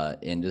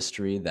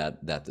industry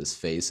that this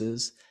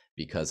faces,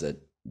 because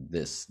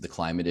the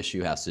climate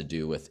issue has to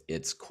do with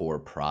its core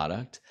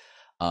product.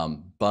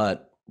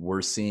 But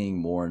we're seeing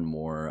more and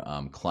more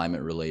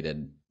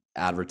climate-related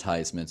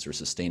advertisements or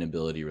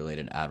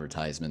sustainability-related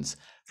advertisements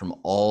from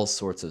all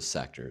sorts of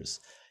sectors,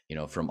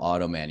 from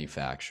auto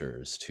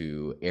manufacturers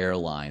to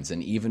airlines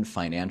and even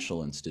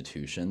financial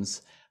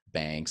institutions,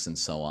 banks and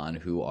so on,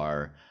 who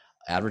are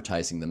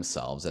advertising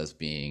themselves as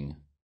being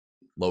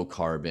low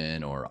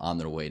carbon or on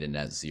their way to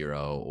net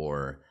zero,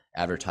 or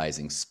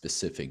advertising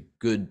specific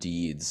good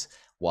deeds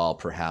while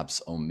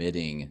perhaps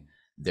omitting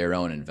their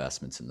own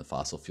investments in the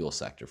fossil fuel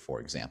sector,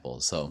 for example.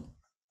 So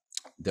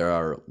there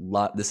are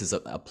this is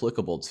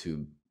applicable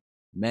to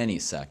many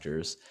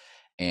sectors,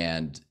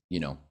 and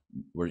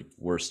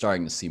we're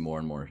starting to see more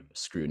and more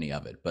scrutiny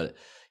of it. But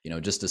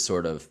just to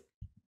sort of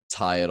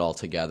tie it all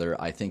together,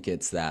 I think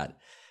it's that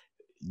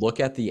look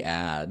at the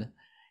ad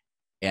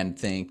and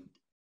think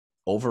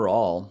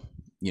overall,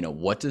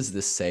 what does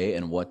this say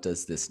and what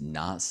does this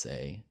not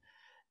say?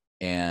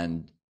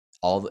 And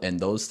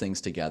those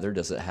things together,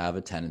 does it have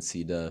a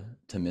tendency to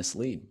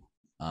mislead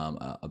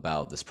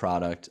about this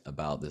product,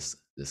 about this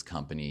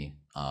company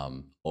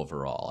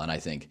overall? And I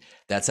think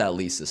that's at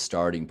least a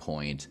starting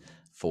point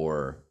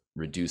for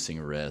reducing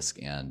risk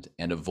and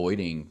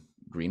avoiding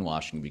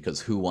greenwashing, because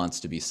who wants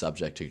to be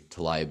subject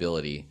to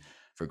liability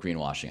for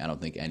greenwashing? I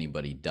don't think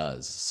anybody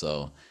does.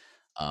 So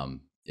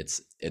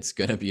it's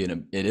going to be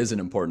it is an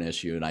important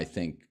issue, and I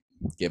think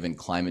given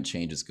climate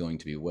change is going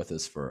to be with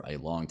us for a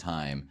long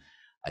time,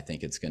 I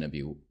think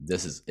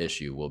this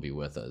issue will be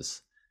with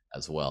us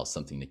as well.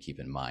 Something to keep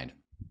in mind.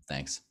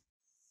 Thanks.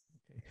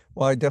 Okay.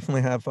 Well, I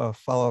definitely have a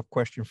follow-up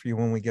question for you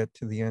when we get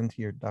to the end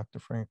here, Dr.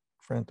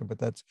 Franta, but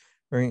that's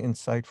very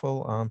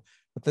insightful.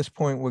 At this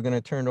point, we're going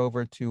to turn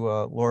over to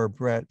Laura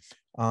Brett.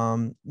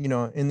 In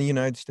the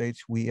United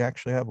States, we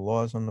actually have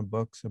laws on the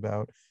books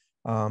about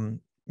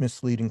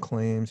misleading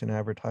claims and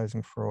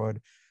advertising fraud.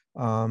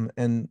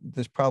 And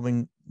there's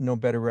probably no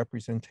better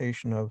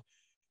representation of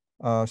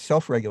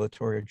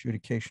self-regulatory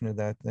adjudication of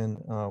that than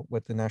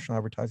what the National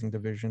Advertising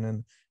Division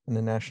and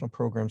the national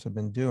programs have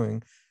been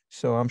doing.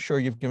 So I'm sure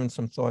you've given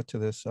some thought to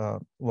this,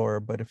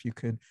 Laura, but if you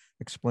could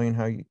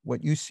explain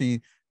what you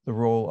see the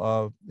role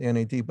of the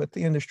NAD, but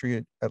the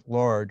industry at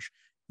large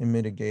in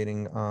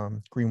mitigating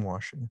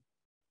greenwashing.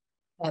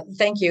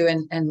 Thank you,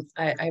 and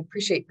I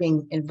appreciate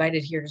being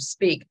invited here to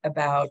speak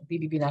about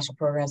BBB National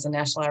Programs and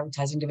National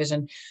Advertising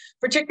Division,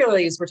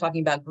 particularly as we're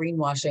talking about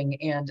greenwashing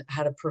and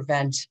how to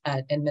prevent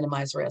and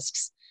minimize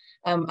risks.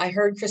 I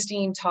heard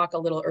Christine talk a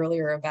little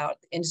earlier about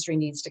the industry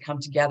needs to come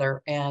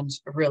together and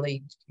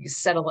really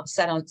set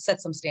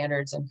some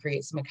standards and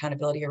create some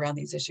accountability around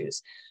these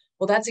issues.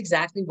 Well, that's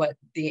exactly what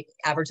the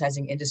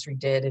advertising industry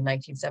did in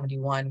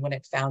 1971 when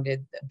it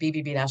founded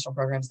BBB National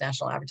Programs,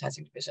 National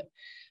Advertising Division.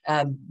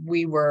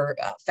 We were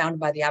founded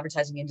by the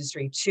advertising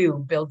industry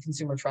to build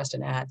consumer trust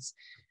in ads.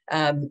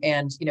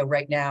 And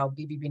right now,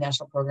 BBB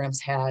National Programs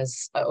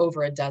has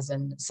over a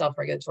dozen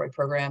self-regulatory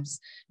programs,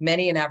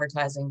 many in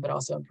advertising, but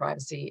also in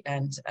privacy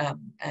and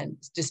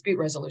dispute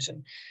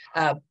resolution.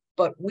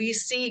 But we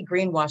see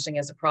greenwashing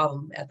as a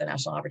problem at the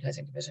National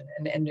Advertising Division,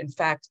 and in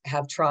fact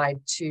have tried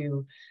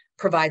to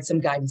provide some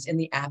guidance in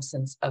the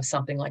absence of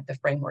something like the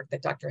framework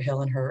that Dr.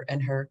 Hill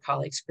and her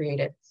colleagues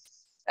created.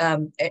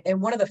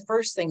 And one of the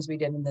first things we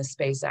did in this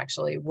space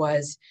actually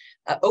was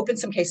open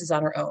some cases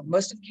on our own.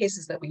 Most of the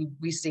cases that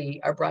we see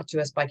are brought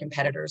to us by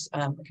competitors.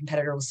 A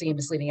competitor will see a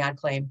misleading ad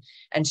claim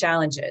and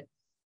challenge it.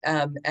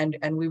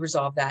 And we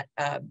resolve that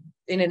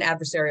in an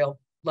adversarial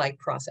like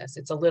process.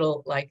 It's a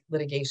little like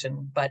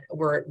litigation, but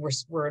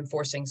we're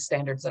enforcing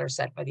standards that are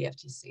set by the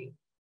FTC.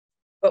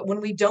 But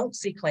when we don't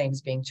see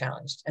claims being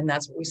challenged, and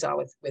that's what we saw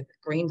with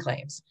green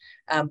claims,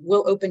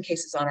 we'll open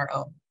cases on our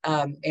own.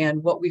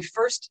 And what we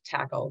first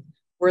tackled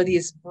were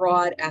these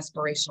broad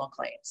aspirational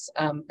claims.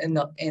 In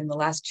the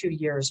last 2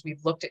 years,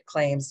 we've looked at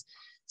claims,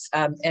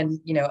 and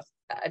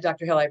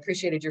Dr. Hill, I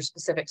appreciated your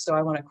specifics, so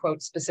I want to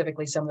quote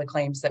specifically some of the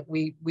claims that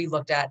we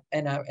looked at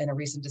in a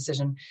recent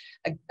decision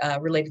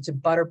related to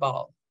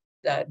Butterball,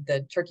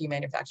 the turkey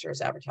manufacturer's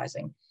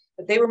advertising.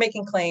 But they were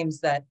making claims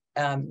that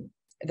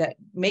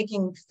they're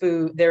making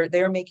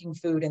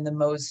food in the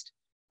most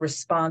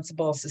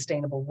responsible,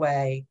 sustainable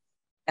way,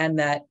 and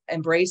that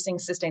embracing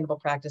sustainable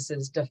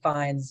practices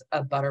defines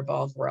a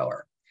Butterball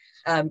grower.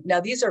 Now,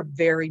 these are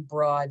very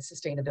broad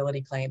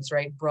sustainability claims,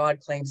 right?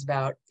 Broad claims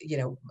about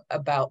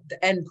the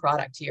end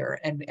product here,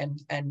 and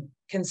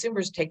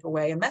consumers take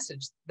away a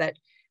message that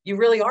you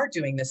really are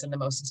doing this in the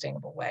most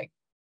sustainable way.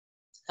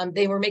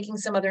 They were making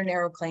some other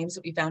narrow claims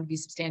that we found to be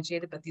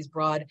substantiated, but these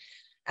broad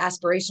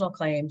aspirational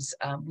claims,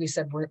 we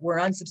said we're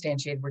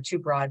unsubstantiated, we're too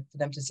broad for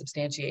them to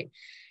substantiate.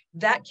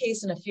 That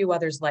case and a few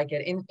others like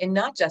it, and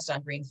not just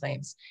on green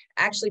claims,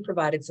 actually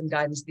provided some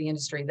guidance to the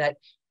industry that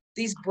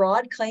these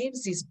broad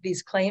claims,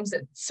 these claims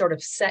that sort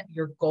of set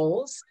your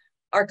goals,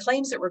 are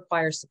claims that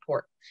require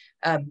support.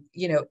 I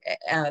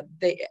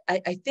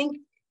think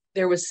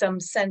there was some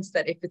sense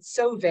that if it's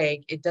so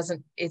vague,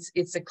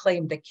 it's a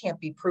claim that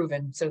can't be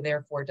proven, so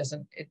therefore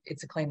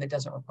it's a claim that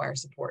doesn't require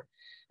support.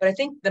 But I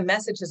think the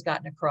message has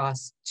gotten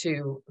across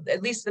to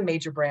at least the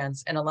major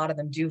brands, and a lot of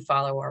them do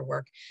follow our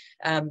work,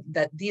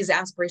 that these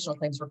aspirational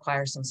claims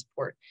require some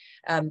support.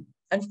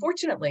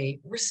 Unfortunately,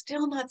 we're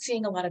still not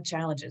seeing a lot of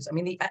challenges. I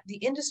mean, the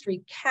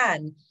industry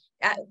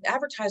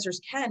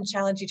advertisers can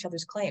challenge each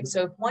other's claims.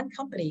 So if one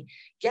company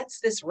gets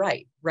this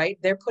right,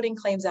 they're putting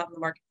claims out in the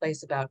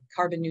marketplace about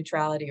carbon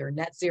neutrality or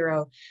net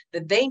zero,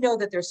 that they know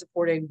that they're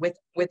supporting with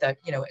a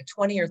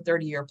 20 or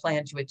 30-year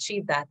plan to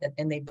achieve that,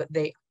 and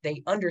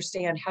they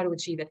understand how to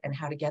achieve it and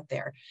how to get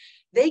there.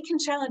 They can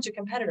challenge a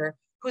competitor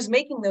who's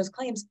making those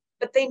claims,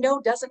 but they know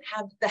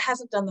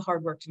hasn't done the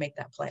hard work to make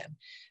that plan.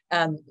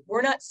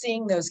 We're not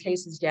seeing those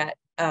cases yet.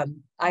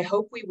 I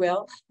hope we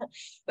will,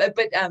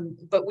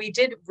 but we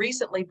did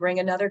recently bring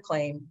another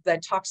claim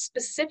that talks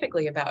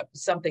specifically about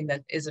something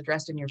that is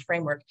addressed in your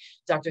framework,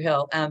 Dr.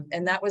 Hill,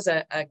 and that was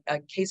a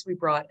case we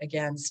brought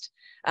against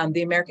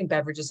the American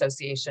Beverage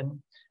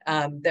Association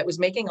that was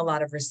making a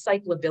lot of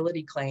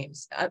recyclability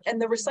claims,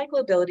 and the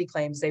recyclability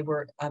claims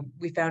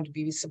we found to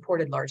be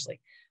supported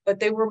largely, but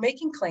they were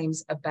making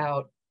claims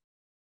about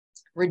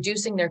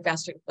reducing their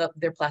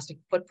plastic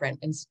footprint,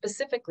 and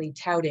specifically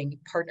touting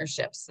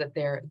partnerships that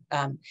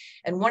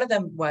and one of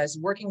them was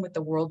working with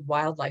the World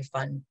Wildlife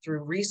Fund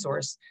through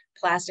Resource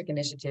Plastic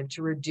Initiative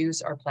to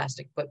reduce our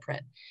plastic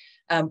footprint.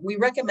 We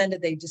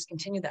recommended they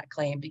discontinue that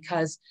claim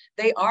because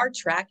they are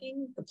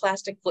tracking the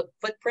plastic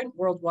footprint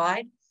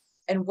worldwide.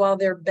 And while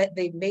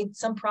they've made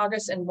some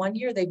progress in 1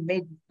 year,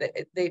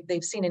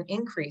 they've seen an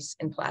increase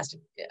in plastic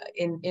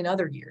in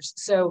other years.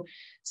 So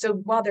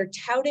while they're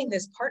touting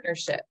this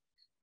partnership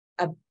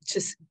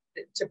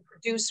to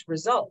produce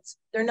results,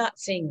 they're not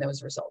seeing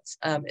those results,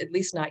 at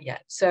least not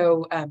yet.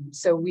 So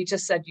we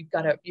just said you've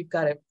got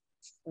to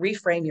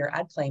reframe your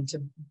ad claim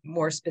to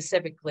more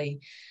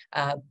specifically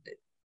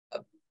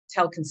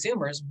tell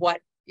consumers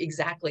what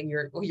exactly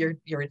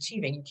you're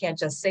achieving. You can't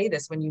just say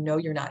this when you know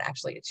you're not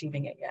actually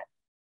achieving it yet.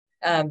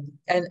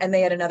 And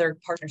they had another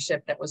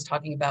partnership that was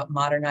talking about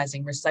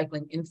modernizing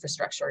recycling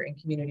infrastructure in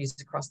communities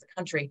across the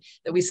country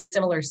that we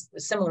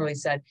similarly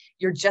said,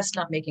 you're just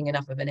not making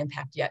enough of an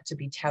impact yet to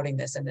be touting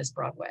this in this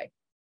broad way.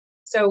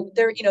 So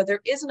there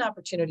is an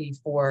opportunity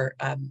for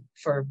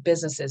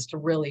businesses to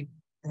really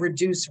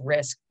reduce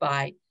risk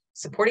by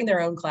supporting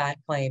their own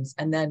claims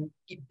and then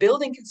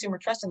building consumer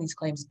trust in these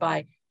claims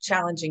by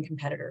challenging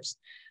competitors.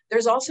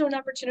 There's also an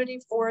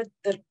opportunity for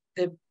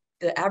the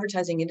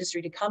advertising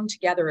industry to come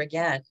together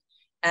again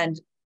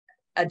and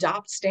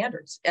adopt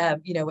standards,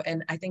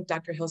 and I think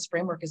Dr. Hill's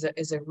framework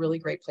is a really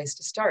great place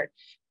to start.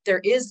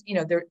 There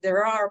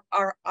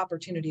are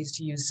opportunities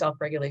to use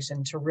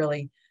self-regulation to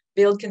really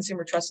build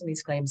consumer trust in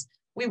these claims.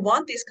 We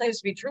want these claims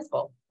to be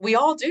truthful. We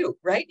all do,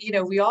 right?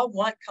 We all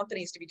want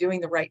companies to be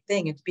doing the right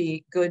thing and to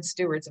be good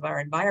stewards of our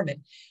environment,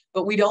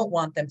 but we don't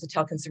want them to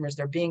tell consumers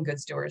they're being good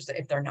stewards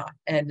if they're not.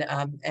 And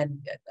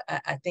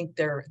I think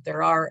there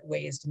are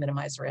ways to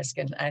minimize risk,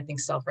 and I think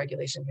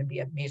self-regulation can be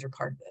a major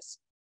part of this.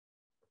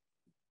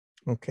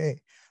 Okay.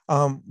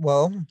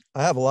 Well,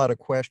 I have a lot of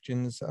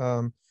questions,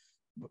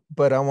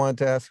 but I wanted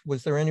to ask,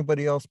 was there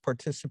anybody else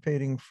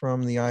participating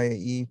from the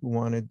IAE who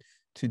wanted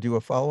to do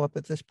a follow-up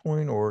at this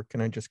point, or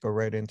can I just go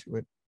right into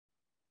it?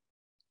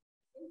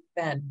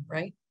 Ben,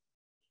 right?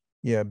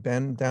 Yeah,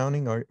 Ben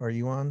Downing, are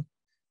you on?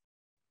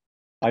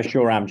 I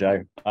sure am,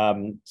 Joe.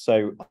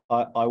 So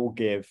I will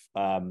give,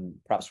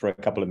 perhaps for a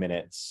couple of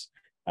minutes,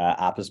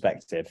 our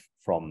perspective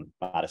from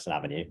Madison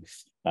Avenue,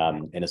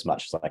 in as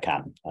much as I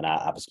can, and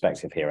our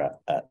perspective here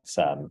at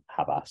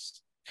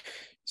Havas.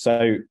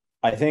 So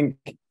I think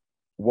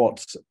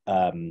what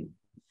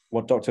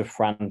Dr.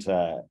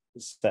 Franta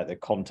set the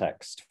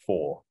context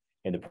for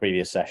in the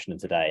previous session and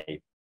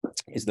today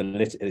is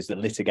that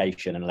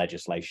litigation and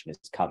legislation is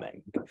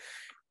coming.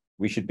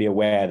 We should be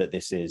aware that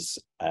this is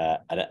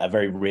a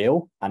very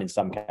real and in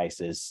some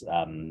cases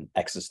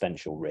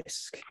existential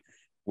risk.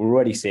 We're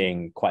already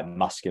seeing quite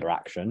muscular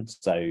action.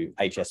 So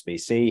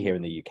HSBC here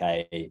in the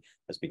UK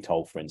has been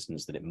told, for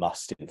instance, that it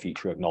must in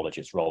future acknowledge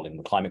its role in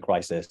the climate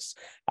crisis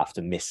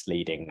after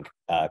misleading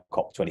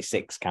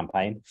COP26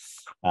 campaign.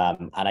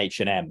 And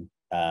H&M,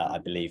 I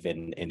believe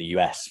in the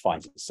US,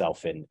 finds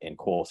itself in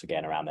court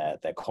again around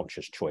their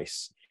conscious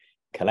choice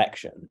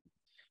collection.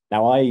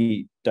 Now,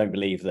 I don't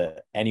believe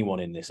that anyone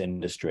in this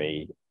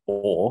industry,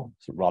 or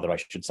rather I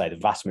should say the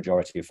vast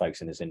majority of folks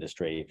in this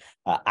industry,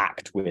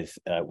 act with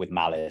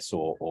malice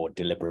or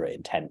deliberate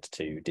intent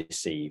to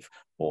deceive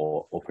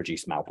or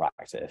produce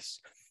malpractice.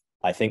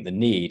 I think the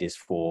need is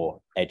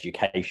for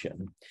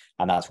education,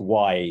 and that's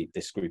why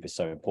this group is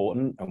so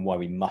important and why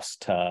we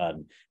must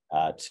turn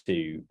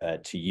to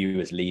you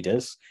as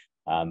leaders,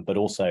 but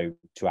also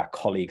to our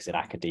colleagues in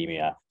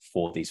academia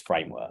for these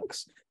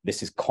frameworks.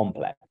 This is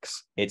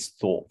complex, it's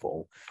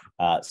thoughtful.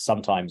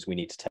 Sometimes we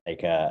need to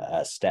take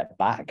a step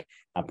back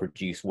and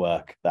produce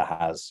work that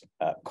has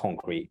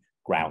concrete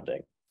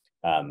grounding,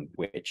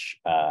 which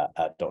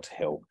Dr.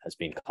 Hill has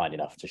been kind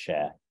enough to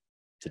share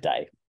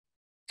today.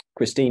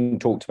 Christine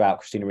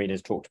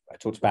Arenas talked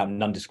about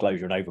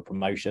non-disclosure and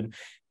over-promotion.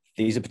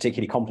 These are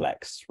particularly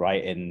complex,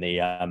 right, in the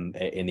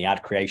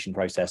ad creation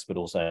process, but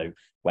also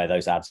where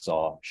those ads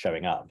are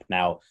showing up.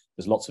 Now,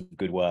 there's lots of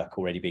good work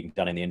already being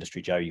done in the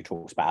industry. Joe, you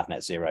talked about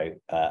AdNet Zero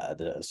at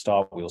the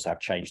start. We also have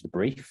Changed the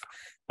Brief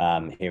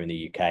here in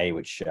the UK,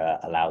 which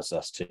allows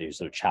us to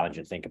sort of challenge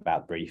and think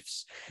about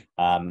briefs.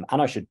 And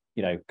I should,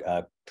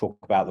 talk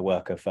about the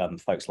work of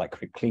folks like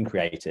Clean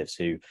Creatives,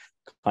 who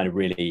kind of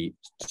really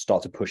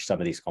start to push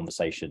some of these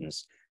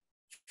conversations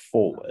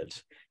forward.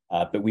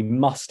 But we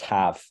must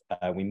have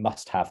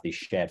these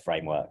shared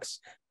frameworks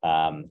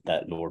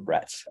that Laura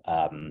Brett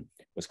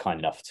was kind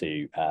enough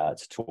to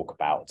talk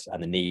about,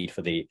 and the need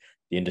for the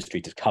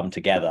industry to come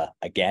together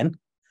again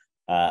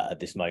at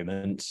this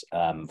moment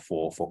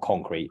for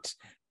concrete,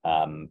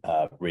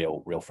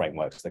 real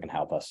frameworks that can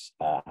help us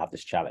have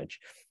this challenge.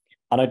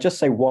 And I'd just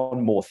say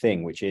one more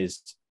thing, which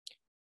is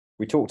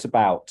we talked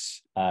about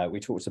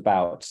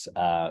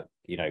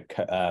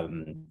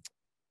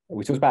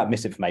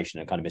misinformation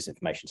and kind of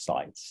misinformation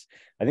sites.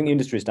 I think the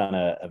industry has done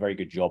a very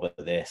good job at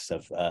this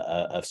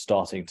of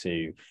starting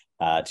to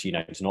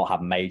not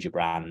have major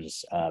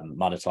brands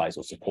monetize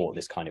or support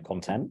this kind of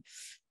content.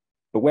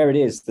 But where it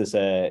is, there's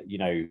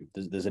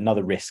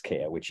another risk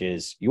here, which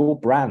is your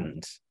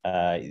brand.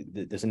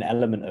 There's an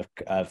element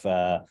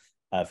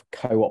of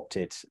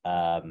co-opted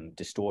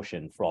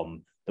distortion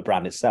from the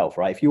brand itself,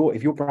 right? If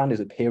your brand is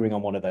appearing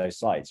on one of those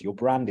sites, your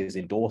brand is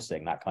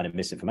endorsing that kind of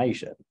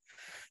misinformation.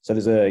 So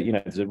there's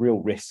a real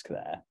risk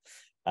there.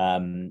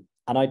 And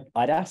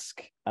I'd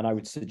ask, and I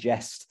would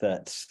suggest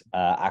that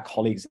our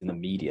colleagues in the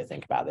media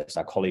think about this,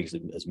 our colleagues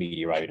as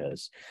media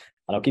owners.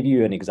 And I'll give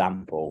you an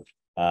example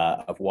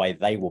of why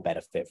they will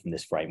benefit from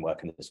this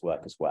framework and this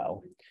work as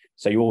well.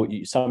 So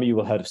some of you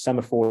will have heard of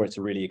Semaphore. It's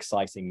a really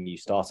exciting new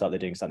startup. They're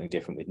doing something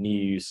different with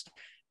news.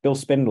 Bill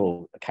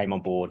Spindle came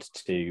on board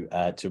to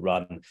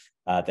run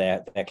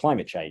their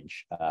climate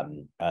change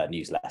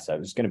newsletter. It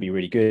was going to be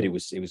really good. It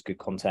was good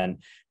content,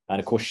 and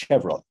of course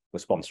Chevron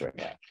was sponsoring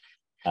it.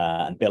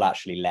 And Bill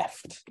actually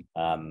left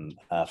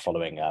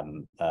following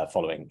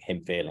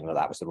him feeling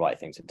that was the right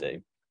thing to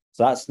do.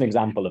 So that's an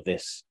example of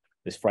this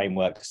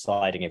framework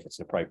deciding if it's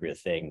an appropriate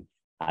thing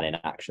and in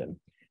action.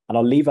 And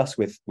I'll leave us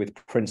with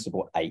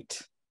principle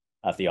 8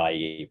 of the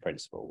IAE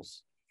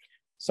principles.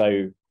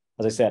 So,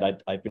 as I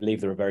said, I believe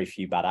there are very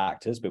few bad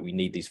actors, but we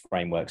need these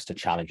frameworks to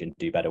challenge and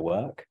do better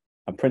work.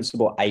 And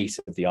principle 8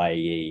 of the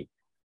IAE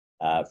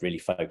really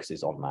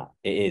focuses on that.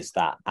 It is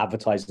that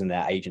advertisers and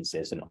their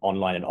agencies and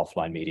online and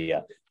offline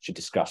media should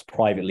discuss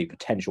privately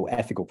potential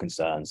ethical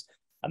concerns,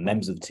 and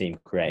members of the team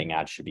creating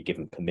ads should be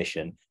given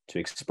permission to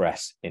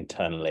express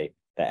internally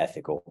their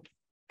ethical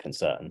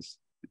concerns.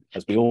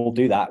 As we all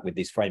do that with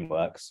these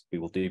frameworks, we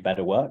will do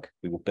better work.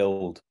 We will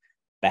build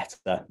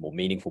better, more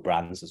meaningful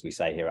brands, as we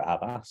say here at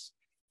Havas,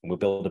 and we'll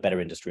build a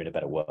better industry and a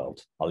better world.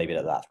 I'll leave it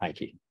at that.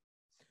 Thank you.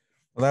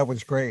 Well, that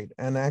was great.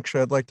 And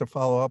actually, I'd like to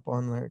follow up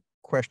on the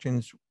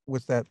questions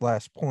with that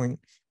last point,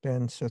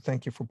 Ben. So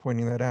thank you for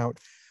pointing that out.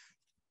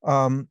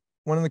 One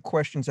of the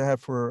questions I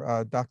have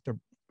for Dr.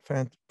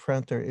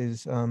 Franta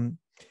is,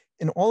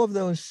 in all of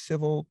those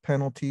civil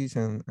penalties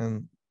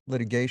and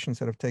litigations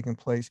that have taken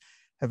place,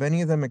 have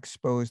any of them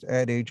exposed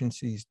ad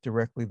agencies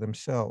directly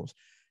themselves?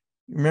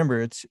 Remember,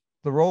 it's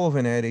the role of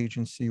an ad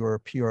agency or a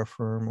PR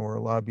firm or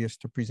a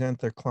lobbyist to present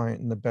their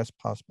client in the best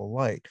possible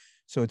light.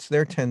 So it's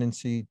their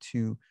tendency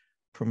to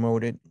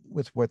promote it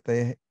with what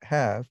they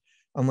have,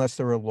 unless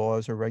there are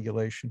laws or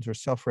regulations or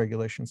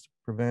self-regulations to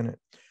prevent it.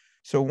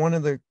 So one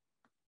of the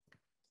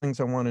things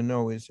I want to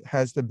know is,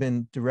 has there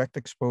been direct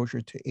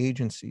exposure to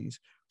agencies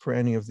for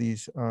any of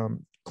these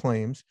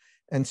claims?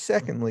 And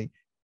secondly,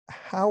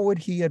 how would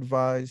he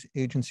advise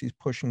agencies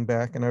pushing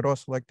back? And I'd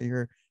also like to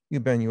hear you,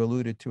 Ben, you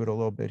alluded to it a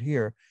little bit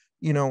here.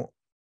 You know,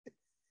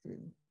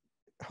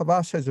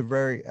 Havas has a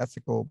very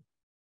ethical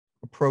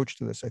approach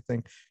to this. I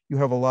think you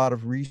have a lot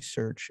of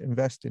research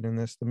invested in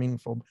this, the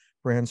meaningful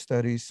brand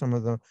studies, some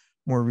of the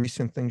more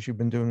recent things you've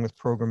been doing with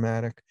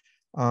programmatic,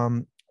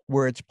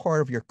 where it's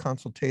part of your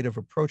consultative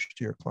approach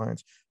to your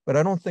clients. But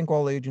I don't think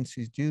all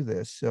agencies do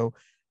this. So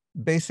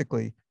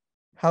basically,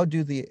 how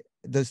does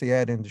the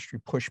ad industry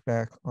push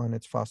back on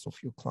its fossil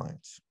fuel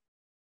clients?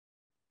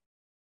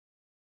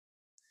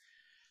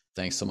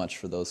 Thanks so much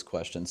for those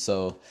questions.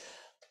 So,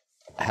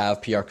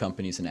 have PR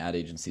companies and ad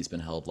agencies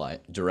been held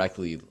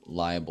directly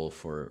liable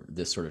for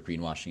this sort of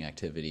greenwashing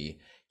activity?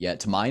 Yet,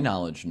 to my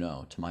knowledge,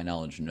 no. To my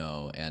knowledge,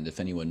 no. And if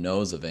anyone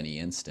knows of any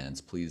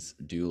instance, please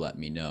do let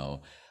me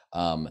know.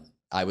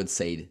 I would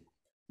say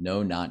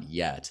no, not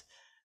yet,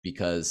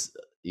 because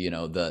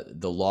the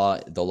law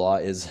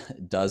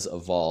does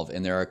evolve,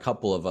 and there are a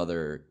couple of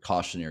other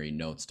cautionary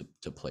notes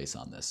to place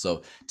on this.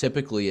 So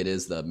typically, it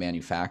is the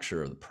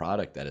manufacturer of the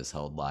product that is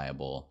held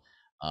liable.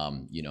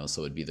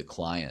 So it'd be the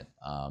client.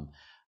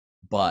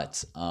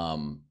 But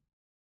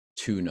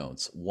two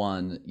notes.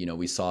 One,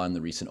 we saw in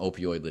the recent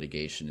opioid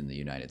litigation in the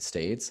United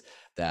States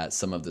that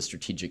some of the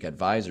strategic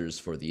advisors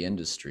for the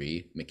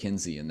industry,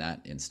 McKinsey in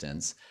that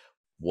instance,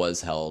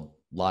 was held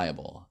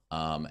liable.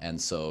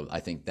 And so I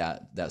think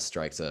that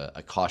strikes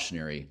a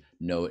cautionary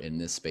note in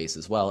this space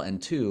as well.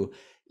 And two,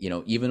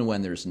 even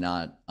when there's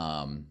not,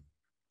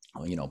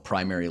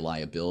 primary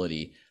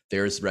liability,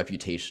 there's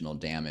reputational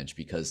damage,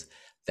 because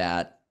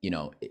that,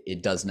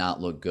 it does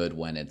not look good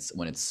when it's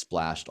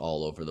splashed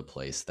all over the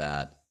place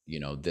that,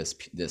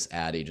 this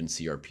ad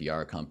agency or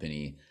PR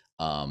company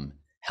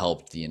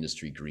helped the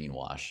industry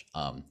greenwash.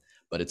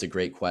 But it's a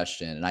great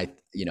question. And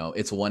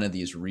it's one of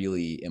these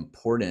really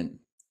important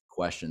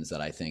questions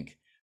that I think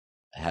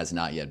has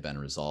not yet been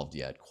resolved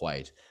yet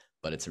quite,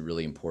 but it's a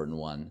really important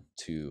one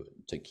to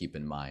keep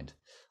in mind.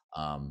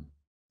 And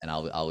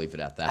I'll leave it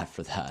at that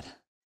for that.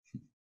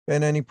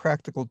 Ben, any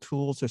practical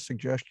tools or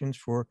suggestions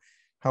for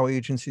how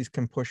agencies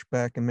can push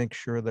back and make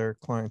sure their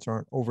clients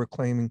aren't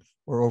overclaiming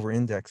or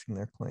over-indexing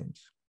their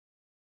claims?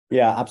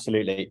 Yeah,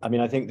 absolutely. I mean,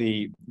 I think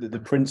the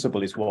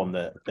principle is one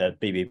that the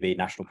BBB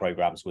National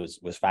Programs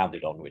was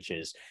founded on, which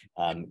is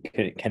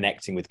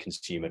connecting with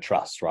consumer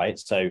trust, right?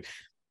 So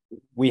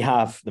we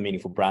have the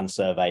Meaningful Brand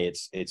Survey.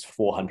 It's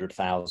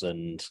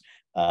 400,000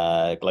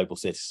 global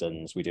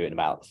citizens. We do it in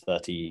about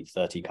 30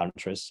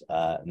 countries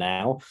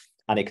now.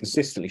 And it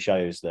consistently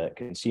shows that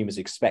consumers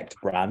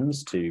expect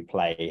brands to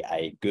play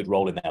a good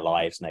role in their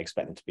lives, and they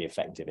expect them to be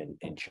effective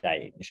in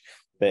change.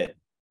 But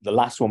the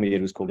last one we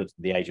did was called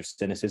The Age of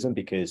Cynicism,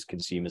 because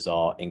consumers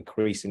are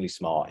increasingly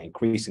smart,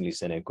 increasingly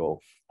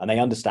cynical, and they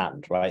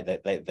understand, right?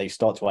 They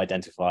start to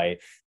identify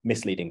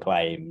misleading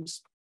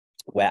claims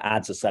where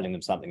ads are selling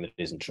them something that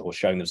isn't true, or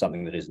showing them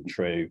something that isn't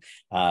true.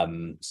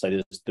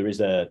 So there is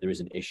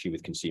an issue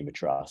with consumer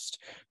trust.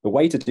 The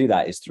way to do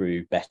that is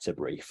through better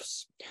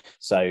briefs.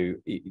 So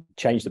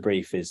Change the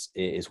Brief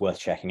is worth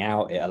checking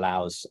out. It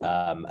allows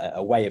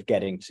a way of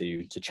getting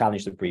to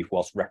challenge the brief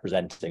whilst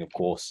representing, of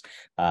course,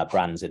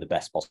 brands in the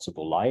best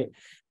possible light.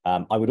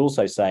 I would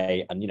also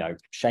say, and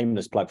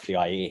shameless plug for the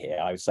IAE here,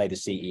 I would say the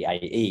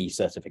CEAE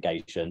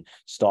certification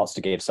starts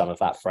to give some of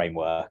that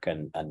framework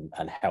and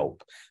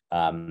help.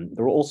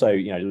 There are also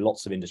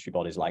lots of industry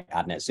bodies like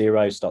AdNet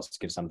Zero starts to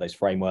give some of those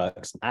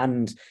frameworks,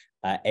 and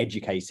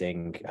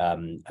educating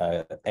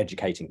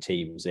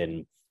teams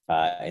in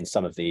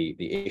some of the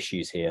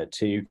issues here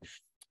to,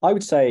 I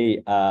would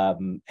say,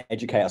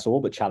 educate us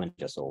all, but challenge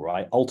us all,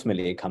 right?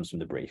 Ultimately, it comes from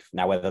the brief.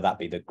 Now, whether that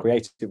be the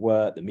creative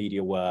work, the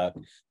media work,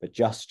 but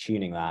just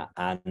tuning that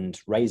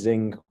and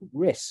raising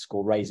risk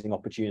or raising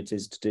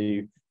opportunities to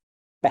do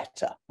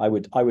better. I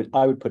would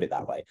put it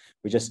that way.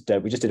 We just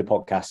did a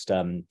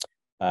podcast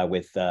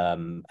with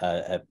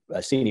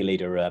a senior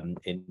leader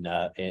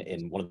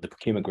in one of the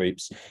procurement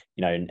groups,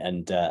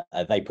 and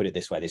they put it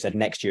this way. They said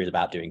next year is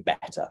about doing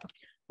better.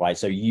 Right,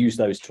 so use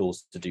those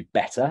tools to do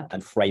better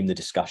and frame the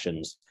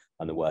discussions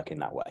and the work in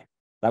that way.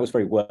 That was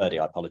very wordy.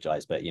 I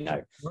apologize, but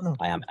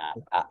I am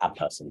a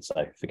person,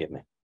 so forgive me.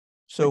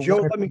 So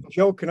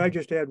Joe, can I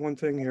just add one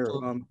thing here?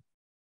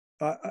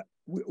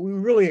 We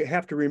really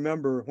have to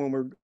remember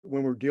when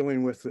we're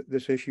dealing with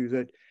this issue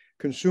that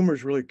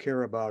consumers really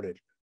care about it,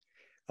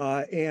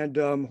 and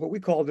what we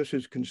call this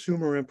is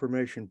consumer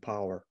information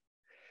power.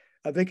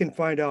 They can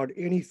find out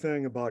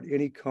anything about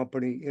any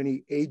company,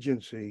 any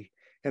agency,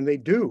 and they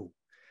do.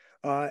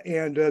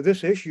 And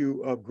this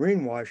issue of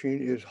greenwashing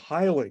is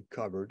highly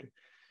covered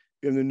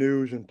in the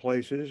news and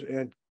places,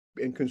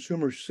 and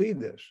consumers see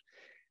this.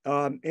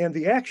 And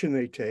the action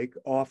they take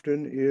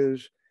often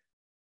is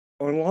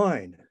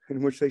online,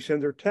 in which they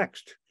send their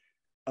text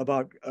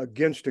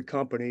against a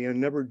company and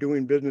never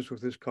doing business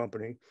with this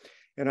company.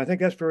 And I think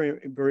that's very,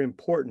 very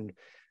important.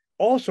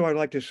 Also, I'd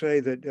like to say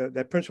that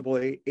that Principle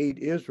 8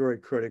 is very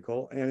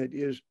critical, and it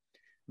is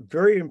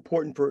very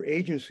important for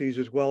agencies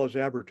as well as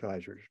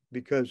advertisers,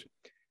 because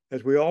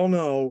as we all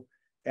know,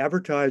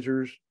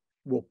 advertisers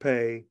will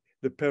pay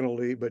the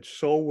penalty, but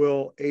so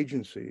will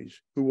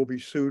agencies who will be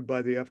sued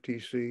by the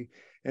FTC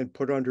and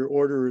put under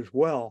order as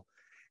well.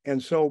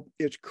 And so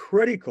it's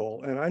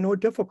critical, and I know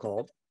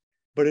difficult,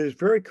 but it is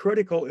very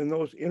critical in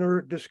those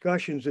inner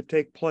discussions that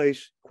take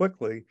place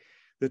quickly,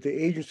 that the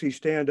agencies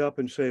stand up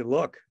and say,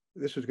 look,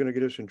 this is going to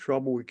get us in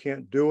trouble. We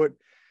can't do it.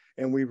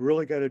 And we've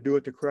really got to do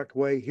it the correct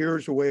way.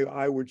 Here's the way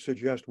I would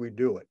suggest we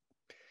do it.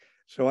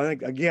 So I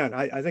think, again,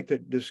 I think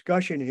that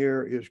discussion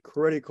here is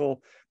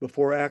critical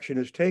before action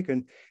is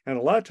taken. And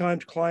a lot of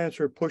times clients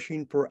are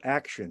pushing for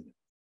action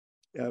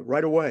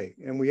right away.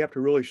 And we have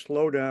to really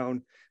slow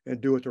down and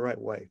do it the right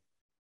way.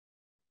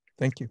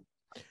 Thank you.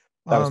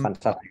 That was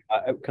fantastic.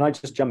 Can I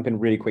just jump in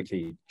really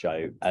quickly,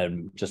 Joe?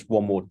 Just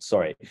one more.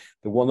 Sorry,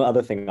 the one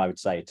other thing I would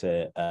say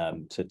to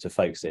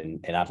folks in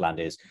Adland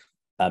is,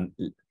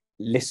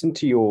 listen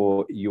to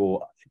your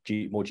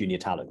more junior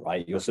talent,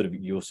 right? Your sort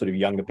of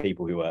younger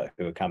people who are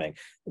coming.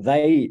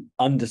 They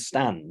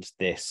understand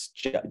this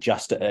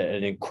just at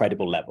an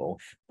incredible level.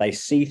 They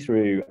see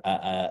through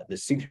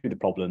the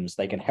problems.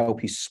 They can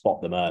help you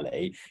spot them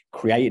early.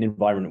 Create an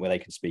environment where they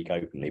can speak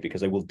openly,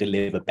 because they will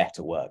deliver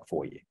better work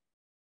for you.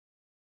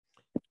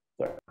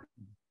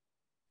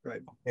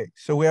 Right. Okay,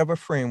 so we have a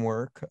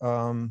framework,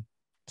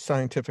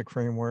 scientific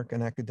framework,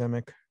 an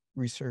academic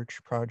research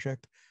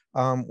project.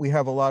 We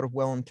have a lot of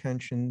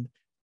well-intentioned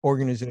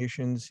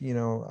organizations. You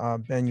know,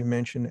 Ben, you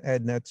mentioned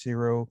Ed Net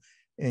Zero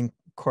and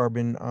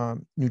carbon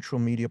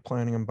neutral media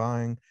planning and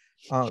buying.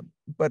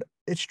 But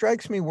it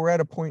strikes me we're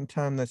at a point in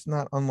time that's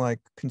not unlike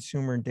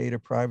consumer and data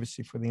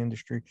privacy for the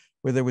industry,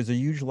 where there was a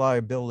huge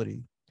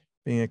liability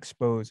being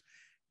exposed,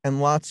 and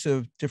lots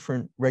of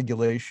different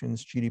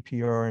regulations,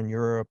 GDPR in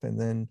Europe, and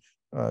then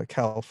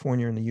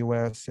California in the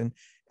US,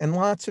 and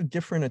lots of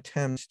different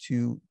attempts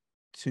to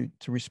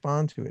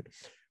respond to it.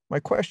 My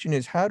question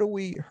is, how do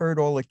we herd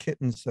all the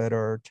kittens that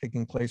are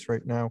taking place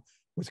right now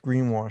with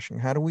greenwashing?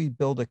 How do we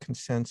build a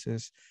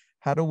consensus?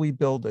 How do we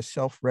build a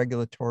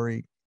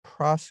self-regulatory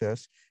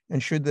process?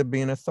 And should there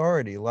be an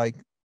authority like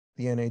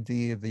the NAD,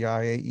 the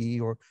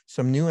IAE, or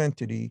some new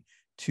entity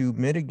to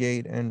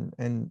mitigate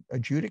and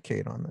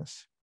adjudicate on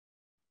this?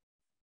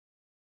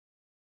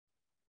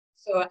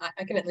 So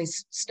I can at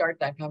least start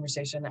that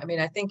conversation. I mean,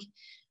 I think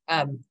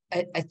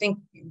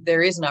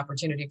there is an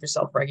opportunity for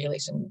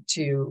self-regulation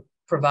to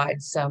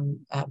provide some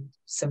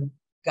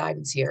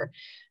guidance here.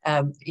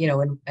 You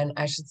know, and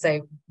I should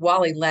say,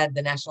 Wally led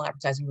the National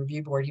Advertising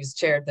Review Board. He was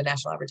chaired the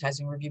National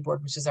Advertising Review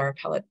Board, which is our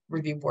appellate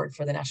review board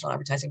for the National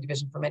Advertising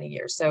Division for many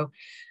years. So,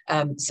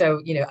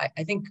 you know,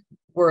 I think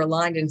we're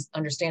aligned in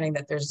understanding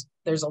that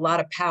there's a lot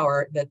of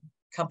power that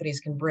companies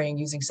can bring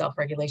using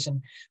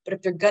self-regulation, but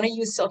if they're going to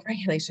use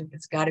self-regulation,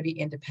 it's got to be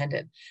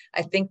independent.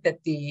 I think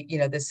that the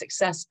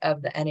success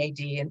of the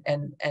NAD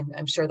and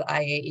I'm sure the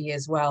IAE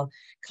as well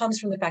comes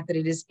from the fact that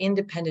it is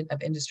independent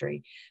of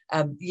industry.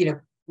 You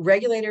know,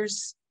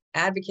 regulators,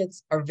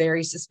 advocates are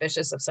very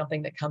suspicious of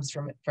something that comes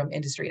from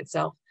industry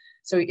itself.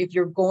 So if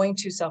you're going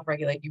to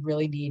self-regulate, you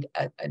really need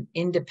an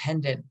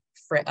independent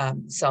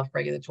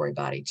self-regulatory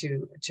body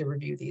to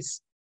review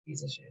these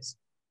issues.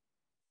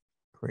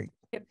 Great.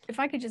 If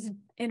I could just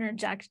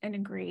interject and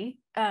agree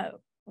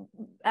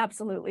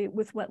absolutely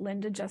with what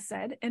Linda just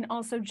said, and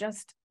also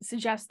just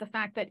suggest the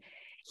fact that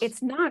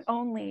it's not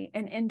only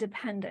an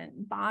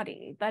independent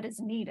body that is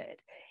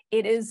needed,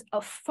 it is a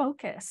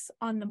focus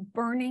on the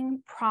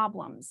burning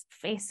problems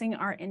facing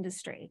our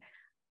industry.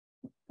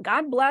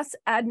 God bless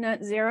Ad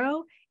Net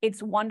Zero.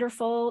 It's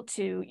wonderful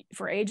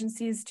for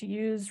agencies to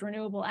use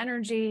renewable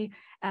energy,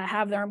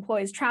 have their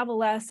employees travel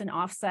less and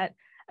offset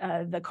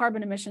the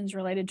carbon emissions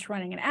related to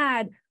running an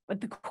ad. But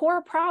the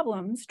core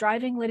problems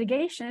driving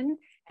litigation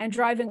and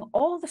driving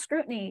all the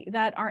scrutiny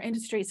that our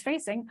industry is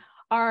facing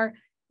are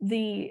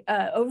the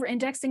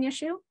over-indexing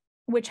issue,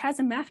 which has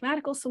a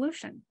mathematical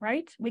solution,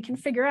 right? We can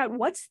figure out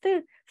what's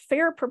the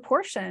fair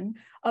proportion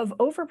of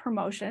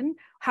over-promotion,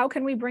 how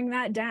can we bring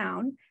that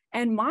down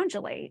and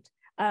modulate,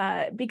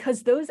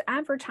 because those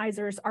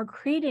advertisers are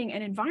creating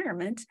an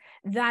environment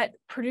that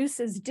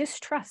produces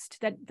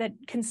distrust, that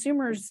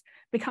consumers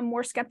become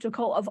more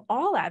skeptical of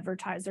all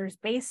advertisers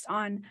based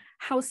on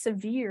how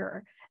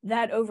severe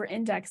that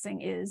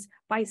over-indexing is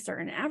by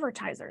certain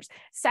advertisers.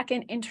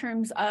 Second, in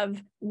terms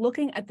of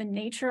looking at the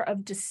nature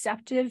of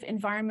deceptive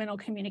environmental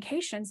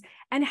communications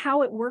and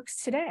how it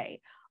works today,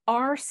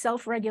 our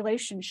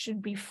self-regulation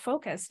should be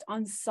focused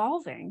on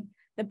solving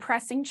the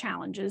pressing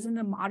challenges and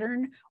the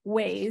modern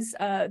ways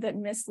that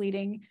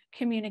misleading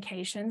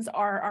communications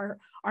are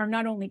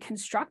not only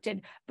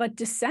constructed, but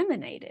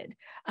disseminated.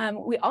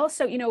 We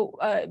also,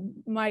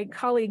 my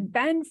colleague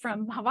Ben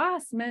from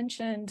Havas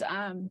mentioned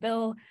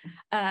Bill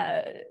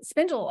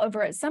Spindle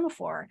over at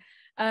Semaphore,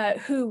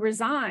 who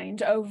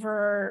resigned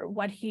over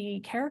what he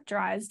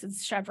characterized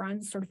as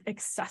Chevron's sort of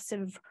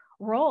excessive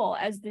role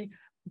as the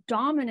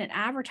dominant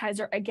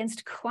advertiser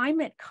against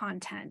climate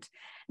content.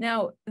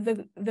 Now,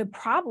 the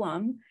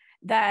problem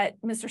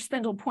that Mr.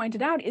 Spindle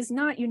pointed out is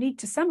not unique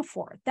to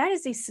Semaphore. That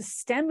is a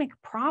systemic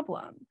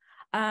problem.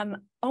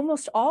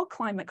 Almost all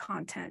climate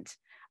content,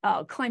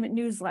 climate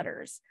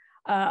newsletters,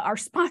 are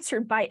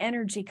sponsored by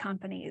energy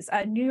companies.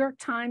 New York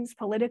Times,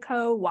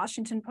 Politico,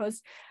 Washington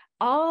Post,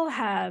 all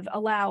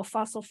allow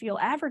fossil fuel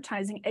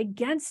advertising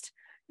against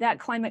that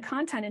climate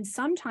content. And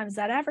sometimes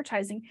that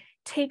advertising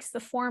takes the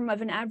form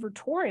of an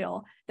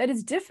advertorial that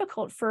is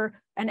difficult for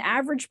an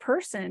average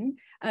person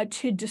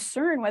to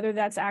discern whether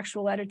that's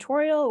actual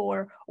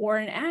editorial or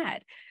an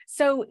ad.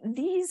 So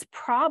these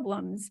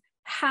problems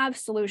have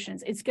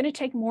solutions. It's going to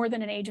take more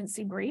than an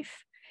agency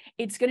brief.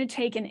 It's going to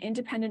take an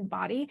independent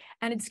body,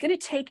 and it's going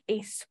to take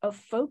a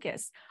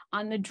focus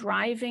on the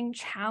driving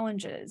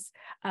challenges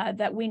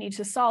that we need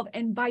to solve.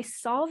 And by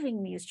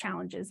solving these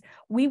challenges,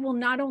 we will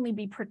not only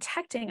be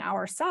protecting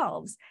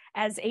ourselves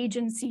as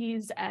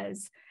agencies,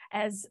 as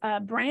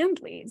brand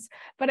leads,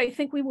 but I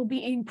think we will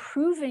be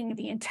improving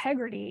the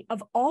integrity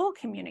of all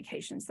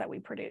communications that we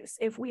produce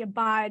if we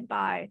abide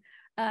by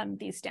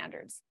these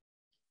standards.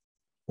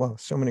 Well,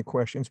 so many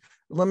questions.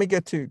 Let me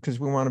get to, because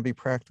we want to be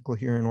practical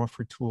here and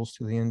offer tools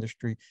to the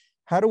industry.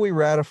 How do we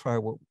ratify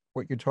what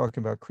you're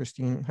talking about,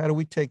 Christine? How do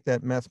we take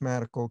that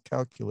mathematical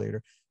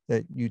calculator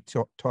that you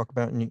talk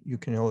about and you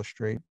can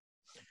illustrate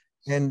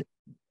and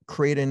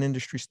create an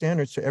industry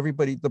standard so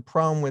everybody? The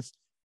problem with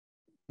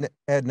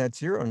net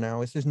zero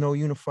now is there's no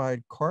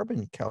unified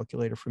carbon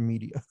calculator for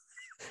media.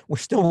 We're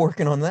still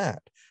working on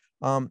that.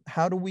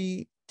 How do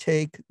we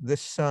take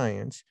this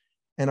science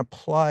and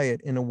apply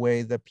it in a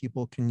way that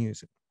people can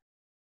use it?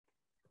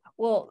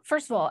 Well,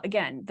 first of all,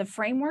 again, the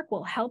framework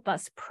will help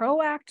us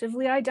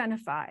proactively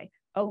identify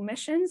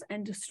omissions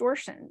and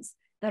distortions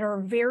that are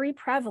very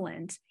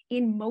prevalent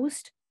in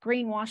most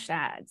greenwashed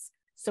ads.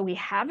 So we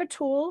have a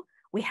tool,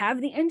 we have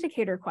the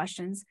indicator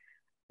questions.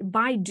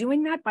 By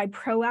doing that, by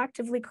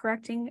proactively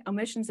correcting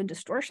omissions and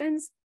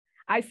distortions,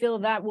 I feel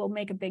that will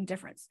make a big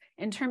difference.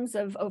 In terms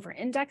of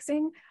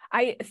over-indexing,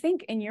 I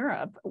think in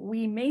Europe,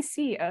 we may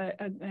see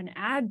an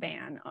ad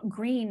ban, a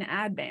green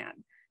ad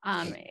ban.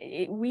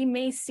 We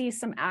may see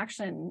some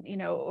action,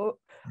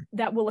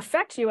 that will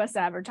affect US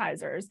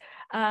advertisers,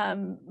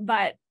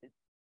 but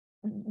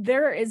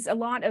there is a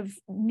lot of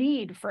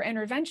need for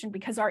intervention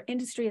because our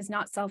industry is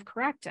not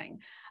self-correcting.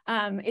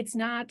 It's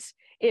not,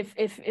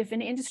 if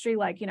an industry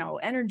like,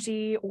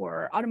 energy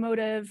or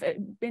automotive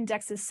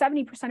indexes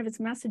 70% of its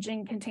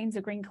messaging contains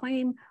a green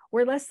claim,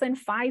 where less than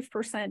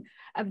 5%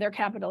 of their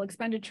capital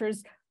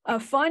expenditures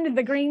fund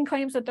the green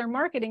claims that they're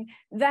marketing,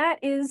 that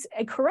is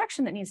a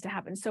correction that needs to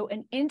happen. So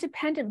an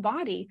independent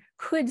body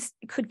could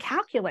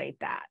calculate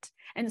that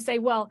and say,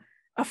 well,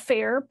 a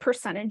fair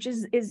percentage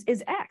is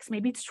X,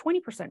 maybe it's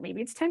 20%,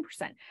 maybe it's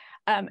 10%.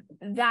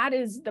 That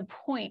is the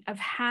point of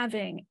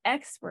having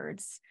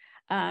experts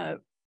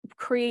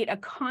create a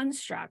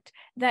construct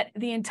that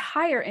the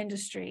entire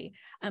industry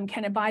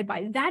can abide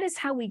by. That is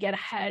how we get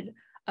ahead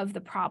of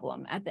the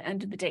problem at the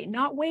end of the day,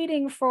 not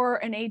waiting for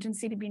an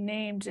agency to be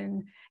named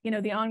in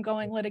the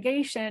ongoing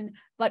litigation,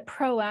 but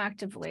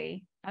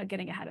proactively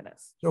getting ahead of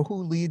this. So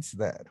who leads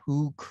that?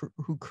 Who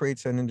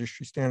creates an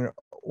industry standard?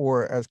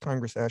 Or as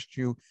Congress asked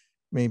you,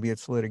 maybe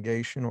it's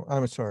litigation, or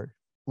I'm sorry,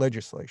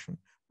 legislation,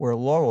 where a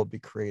law will be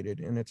created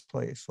in its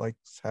place, like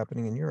it's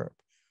happening in Europe.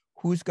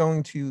 Who's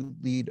going to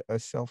lead a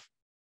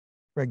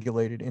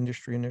self-regulated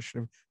industry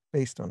initiative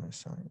based on this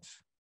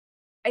science?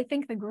 I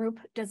think the group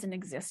doesn't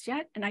exist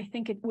yet, and I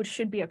think it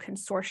should be a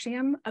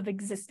consortium of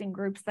existing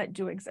groups that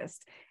do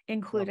exist,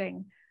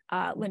 including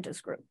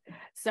Linda's group.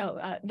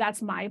 So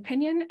that's my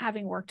opinion,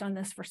 having worked on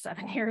this for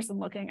 7 years and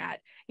looking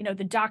at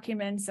the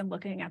documents and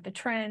looking at the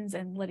trends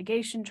and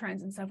litigation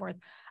trends and so forth.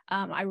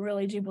 I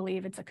really do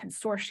believe it's a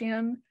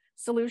consortium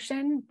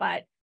solution,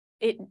 but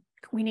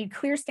we need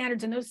clear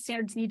standards, and those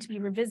standards need to be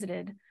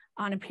revisited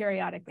on a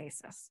periodic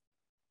basis.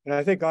 And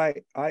I think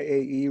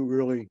IAE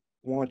really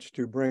wants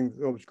to bring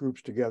those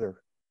groups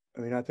together.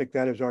 I mean, I think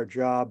that is our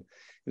job.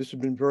 This has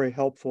been very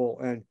helpful,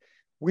 and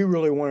we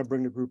really want to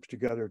bring the groups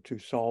together to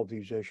solve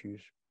these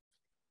issues.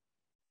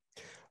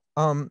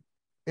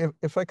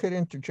 If I could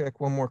interject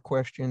one more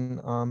question,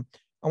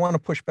 I want to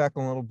push back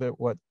a little bit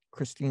what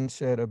Christine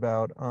said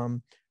about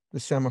the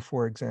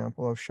Semaphore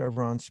example of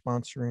Chevron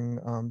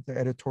sponsoring the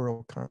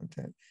editorial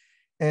content,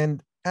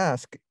 and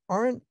ask,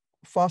 aren't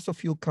fossil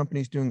fuel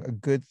companies doing a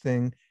good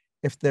thing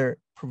if they're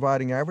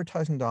providing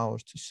advertising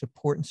dollars to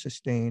support and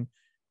sustain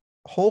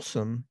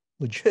wholesome,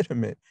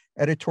 legitimate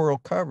editorial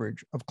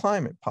coverage of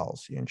climate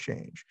policy and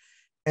change?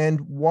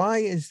 And why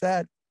is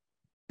that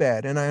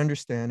bad? And I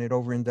understand it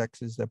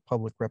over-indexes their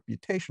public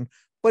reputation,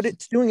 but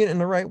it's doing it in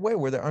the right way,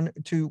 where they're,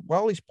 to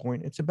Wally's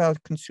point, it's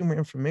about consumer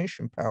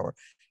information power.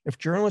 If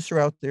journalists are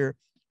out there,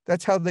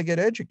 that's how they get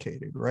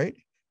educated, right?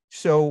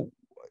 So,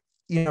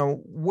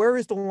 where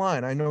is the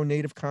line? I know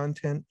native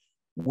content,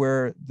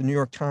 where the New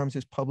York Times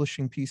is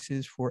publishing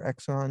pieces for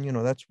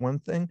Exxon, that's one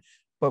thing,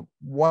 but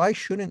why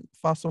shouldn't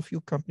fossil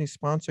fuel companies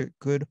sponsor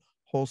good,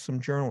 wholesome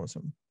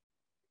journalism?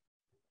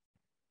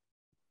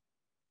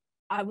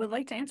 I would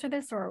like to answer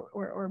this,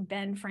 or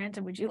Ben,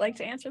 Franta, would you like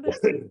to answer this?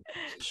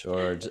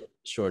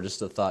 Sure.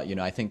 Just a thought.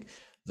 I think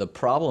the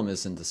problem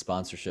isn't the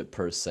sponsorship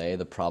per se.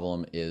 The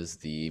problem is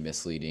the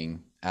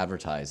misleading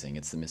advertising.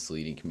 It's the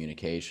misleading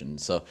communication.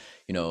 So,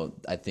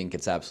 I think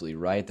it's absolutely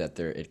right that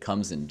it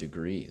comes in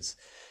degrees.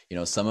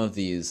 Some of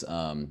these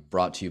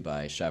brought to you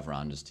by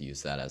Chevron, just to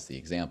use that as the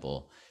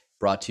example,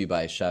 brought to you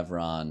by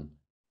Chevron,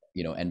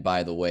 and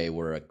by the way,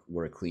 we're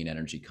a clean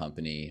energy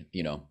company,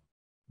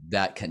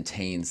 that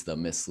contains the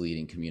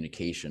misleading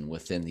communication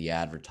within the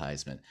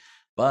advertisement.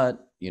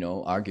 But,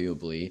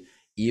 arguably,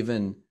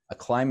 even a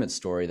climate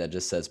story that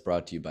just says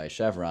brought to you by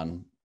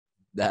Chevron,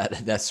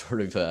 that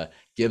sort of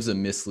gives a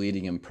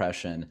misleading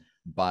impression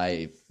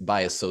by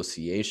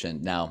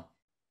association. Now,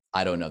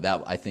 I don't know,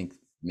 that I think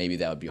maybe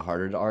that would be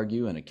harder to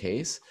argue in a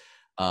case.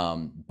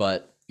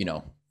 But,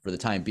 for the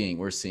time being,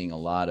 we're seeing a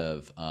lot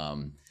of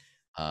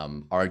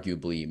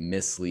arguably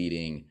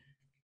misleading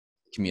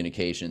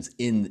communications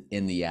in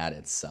the ad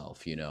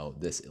itself.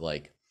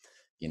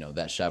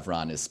 That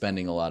Chevron is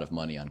spending a lot of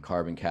money on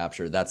carbon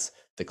capture. That's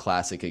the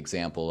classic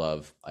example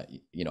of,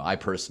 I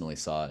personally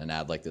saw an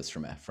ad like this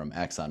from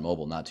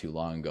ExxonMobil not too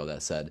long ago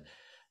that said,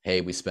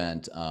 hey, we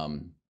spent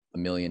 $1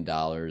 million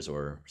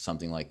or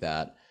something like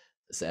that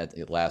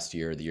last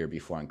year, the year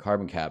before, on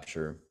carbon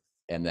capture,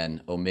 and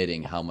then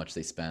omitting how much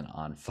they spent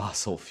on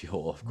fossil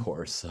fuel, of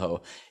course.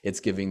 So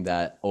it's giving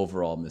that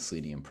overall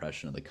misleading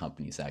impression of the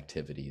company's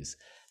activities.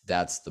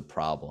 That's the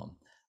problem.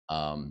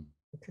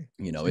 Okay.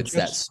 So it's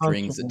that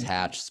strings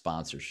attached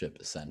sponsorship,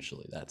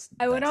 essentially.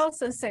 I would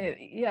also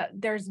say, yeah,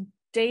 there's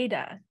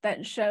data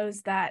that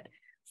shows that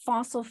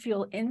fossil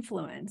fuel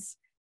influence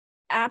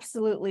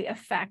absolutely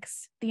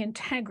affects the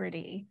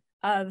integrity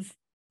of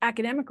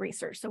academic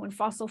research. So when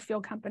fossil fuel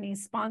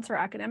companies sponsor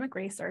academic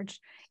research,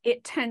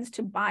 it tends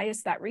to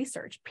bias that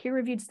research.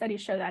 Peer-reviewed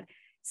studies show that.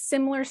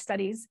 Similar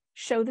studies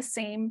show the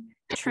same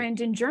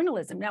trend in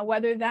journalism. Now,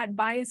 whether that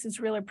bias is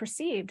real or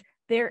perceived,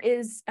 there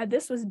is,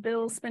 this was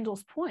Bill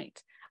Spindle's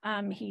point.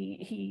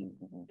 He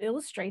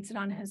illustrates it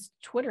on his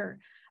Twitter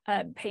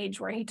page,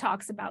 where he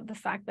talks about the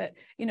fact that,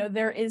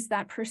 there is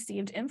that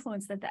perceived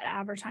influence that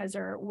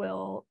advertiser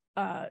will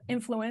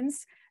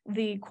influence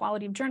the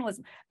quality of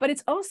journalism. But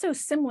it's also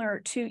similar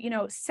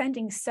to,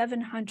 sending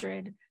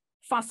 700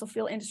 fossil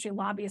fuel industry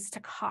lobbyists to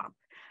COP.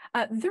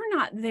 They're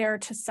not there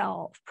to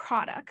sell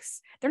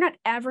products. They're not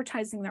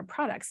advertising their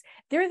products.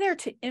 They're there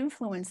to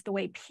influence the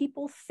way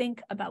people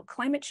think about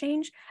climate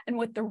change and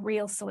what the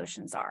real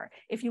solutions are.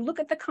 If you look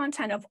at the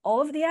content of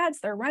all of the ads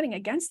they're running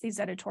against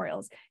these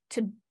editorials,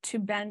 to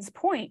Ben's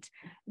point,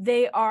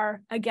 they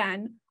are,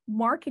 again,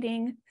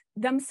 marketing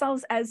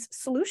themselves as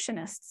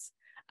solutionists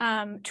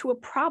to a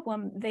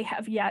problem they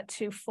have yet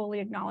to fully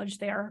acknowledge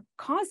they are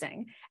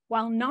causing,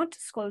 while not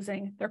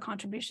disclosing their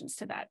contributions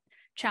to that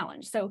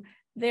challenge. So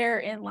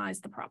therein lies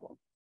the problem.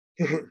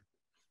 Can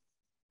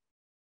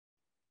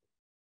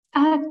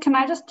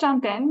I just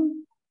jump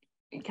in?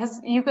 Because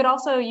you could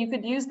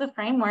use the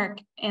framework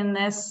in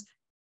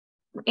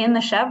the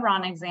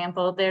Chevron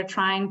example. They're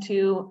trying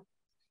to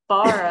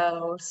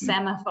borrow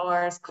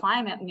Semaphor's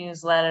climate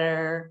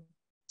newsletter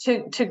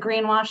to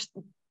greenwash,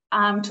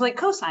 to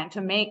co-sign, to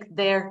make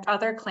their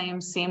other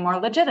claims seem more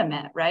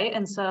legitimate, right?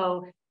 And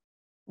so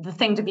the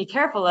thing to be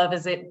careful of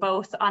is it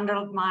both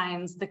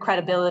undermines the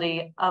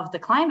credibility of the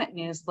climate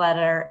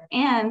newsletter,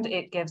 and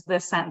it gives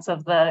this sense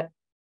of the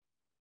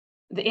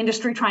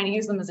industry trying to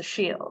use them as a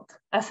shield.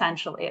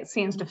 Essentially, it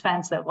seems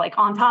defensive,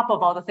 on top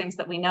of all the things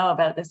that we know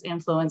about this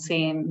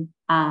influencing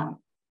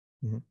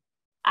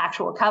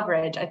actual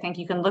coverage. I think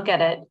you can look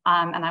at it,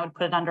 and I would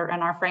put it in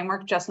our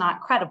framework, just not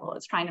credible.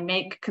 It's trying to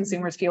make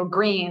consumers feel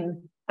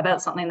green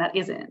about something that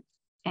isn't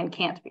and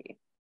can't be.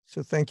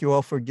 So thank you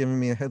all for giving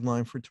me a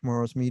headline for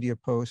tomorrow's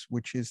MediaPost,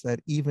 which is that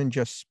even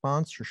just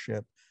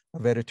sponsorship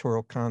of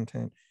editorial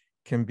content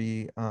can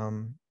be a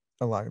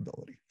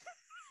liability.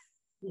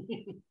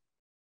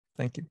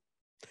 Thank you.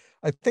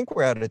 I think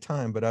we're out of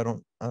time, but I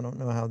don't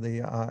know how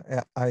the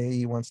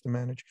IAE wants to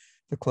manage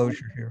the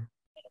closure here.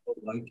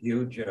 Like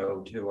you,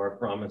 Joe, to our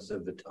promise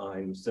of the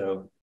time.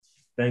 So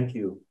thank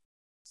you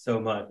so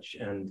much.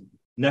 And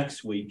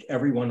next week,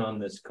 everyone on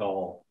this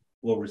call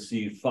will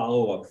receive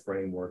follow-up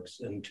frameworks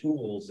and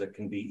tools that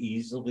can be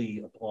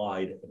easily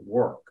applied at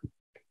work.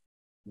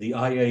 The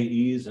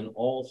IAE is an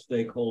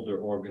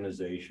all-stakeholder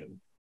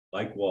organization.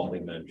 Like Wally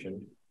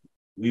mentioned,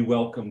 we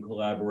welcome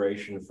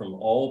collaboration from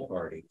all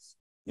parties.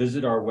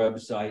 Visit our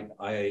website,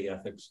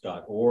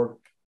 iaethics.org.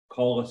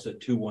 Call us at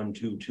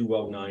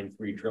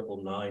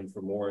 212-209-3999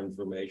 for more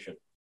information.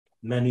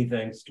 Many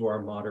thanks to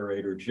our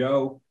moderator,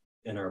 Joe,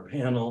 and our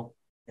panel,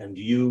 and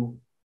you,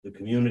 the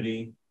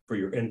community, for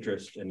your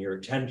interest and your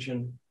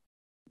attention.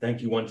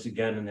 Thank you once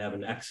again, and have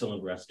an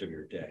excellent rest of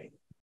your day.